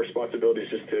find my responsibility is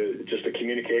just to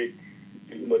communicate,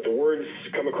 let the words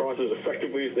come across as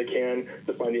effectively as they can,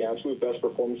 to find the absolute best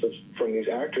performances from these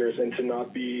actors, and to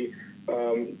not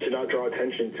draw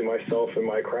attention to myself and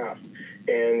my craft.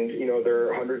 And there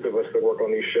are hundreds of us that work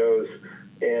on these shows,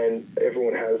 and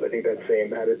everyone has, I think, that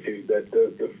same attitude that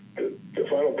the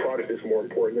final product is more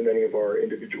important than any of our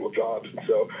individual jobs. And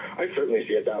so I certainly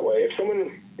see it that way. If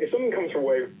someone comes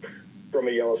away from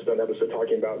a Yellowstone episode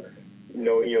talking about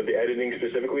the editing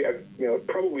specifically, I've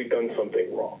probably done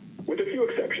something wrong, with a few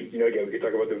exceptions. Again, we could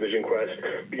talk about the Vision Quest,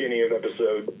 beginning of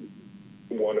episode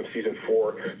 1 of season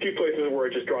 4, a few places where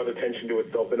it just draws attention to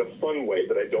itself in a fun way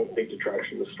that I don't think detracts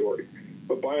from the story.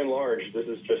 But by and large, this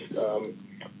is just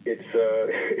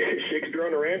it's Shakespeare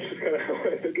on a ranch is kind of how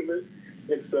I think of it.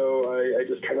 And so I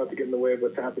just try not to get in the way of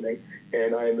what's happening.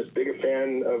 And I am as big a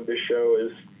fan of this show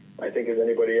as I think as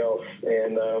anybody else.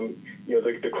 And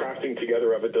the crafting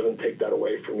together of it doesn't take that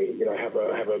away from me. I have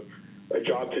a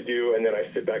job to do, and then I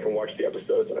sit back and watch the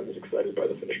episodes, and I'm just excited by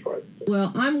the finished product.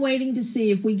 Well, I'm waiting to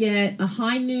see if we get a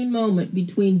high noon moment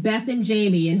between Beth and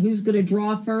Jamie, and who's going to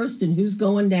draw first and who's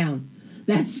going down.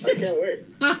 I can't wait.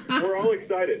 We're all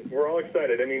excited.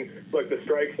 Look, the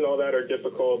strikes and all that are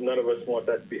difficult. None of us want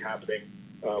that to be happening.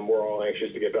 We're all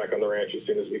anxious to get back on the ranch as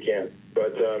soon as we can.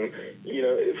 But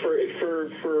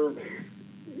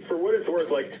for what it's worth,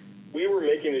 like, we were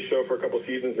making the show for a couple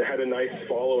seasons. It had a nice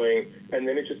following, and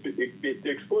then it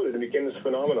exploded and became this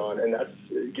phenomenon, and that's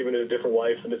given it a different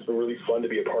life, and it's been really fun to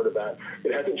be a part of that.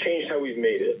 It hasn't changed how we've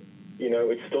made it.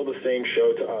 It's still the same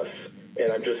show to us. And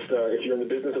I'm just, if you're in the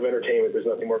business of entertainment, there's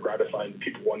nothing more gratifying than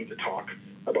people wanting to talk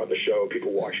about the show,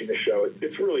 people watching the show.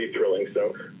 It's really thrilling.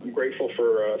 So I'm grateful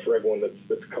for everyone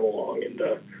that's come along, and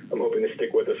I'm hoping to stick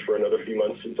with us for another few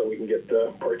months until we can get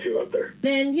part 2 out there.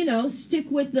 Then,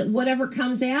 stick with whatever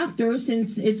comes after,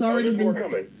 since it's already been... more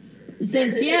coming.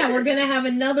 Since, we're going to have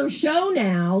another show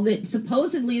now that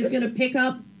supposedly is going to pick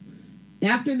up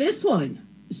after this one.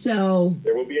 So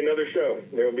there will be another show.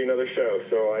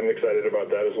 So I'm excited about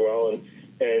that as well.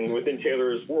 And within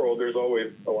Taylor's world, there's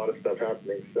always a lot of stuff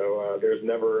happening. So there's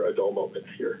never a dull moment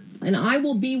here. And I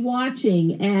will be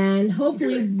watching, and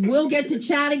hopefully we'll get to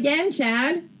chat again,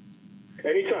 Chad.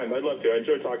 Anytime. I'd love to. I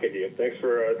enjoyed talking to you. Thanks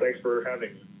for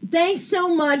having me. Thanks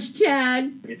so much,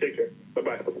 Chad. You take care.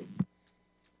 Bye-bye.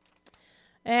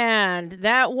 And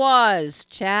that was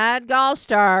Chad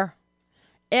Galster,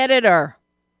 editor,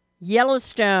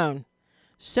 Yellowstone.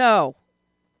 So,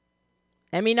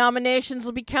 Emmy nominations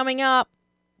will be coming up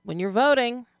when you're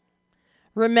voting.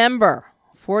 Remember,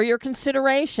 for your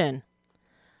consideration,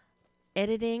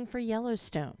 editing for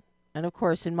Yellowstone. And of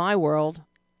course, in my world,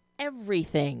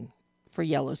 everything for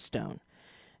Yellowstone.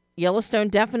 Yellowstone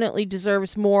definitely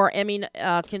deserves more Emmy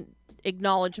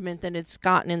acknowledgement than it's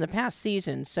gotten in the past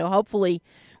season. So hopefully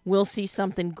we'll see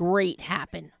something great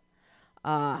happen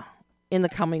in the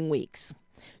coming weeks.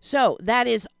 So that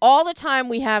is all the time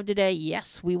we have today.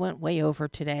 Yes, we went way over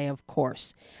today, of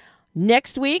course.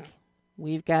 Next week,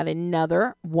 we've got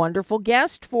another wonderful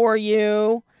guest for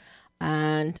you.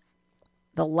 And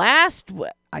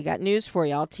I got news for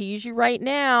you. I'll tease you right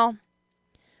now.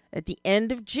 At the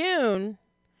end of June,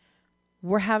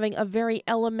 we're having a very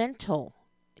elemental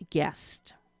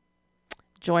guest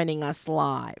joining us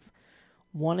live.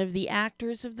 One of the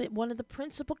actors of one of the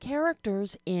principal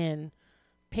characters in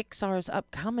Pixar's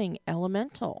upcoming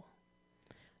Elemental.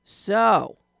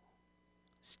 So,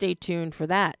 stay tuned for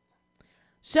that.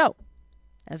 So,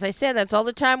 as I said, that's all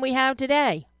the time we have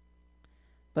today.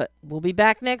 But we'll be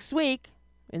back next week.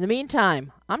 In the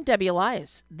meantime, I'm Debbie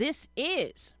Elias. This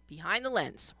is Behind the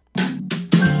Lens.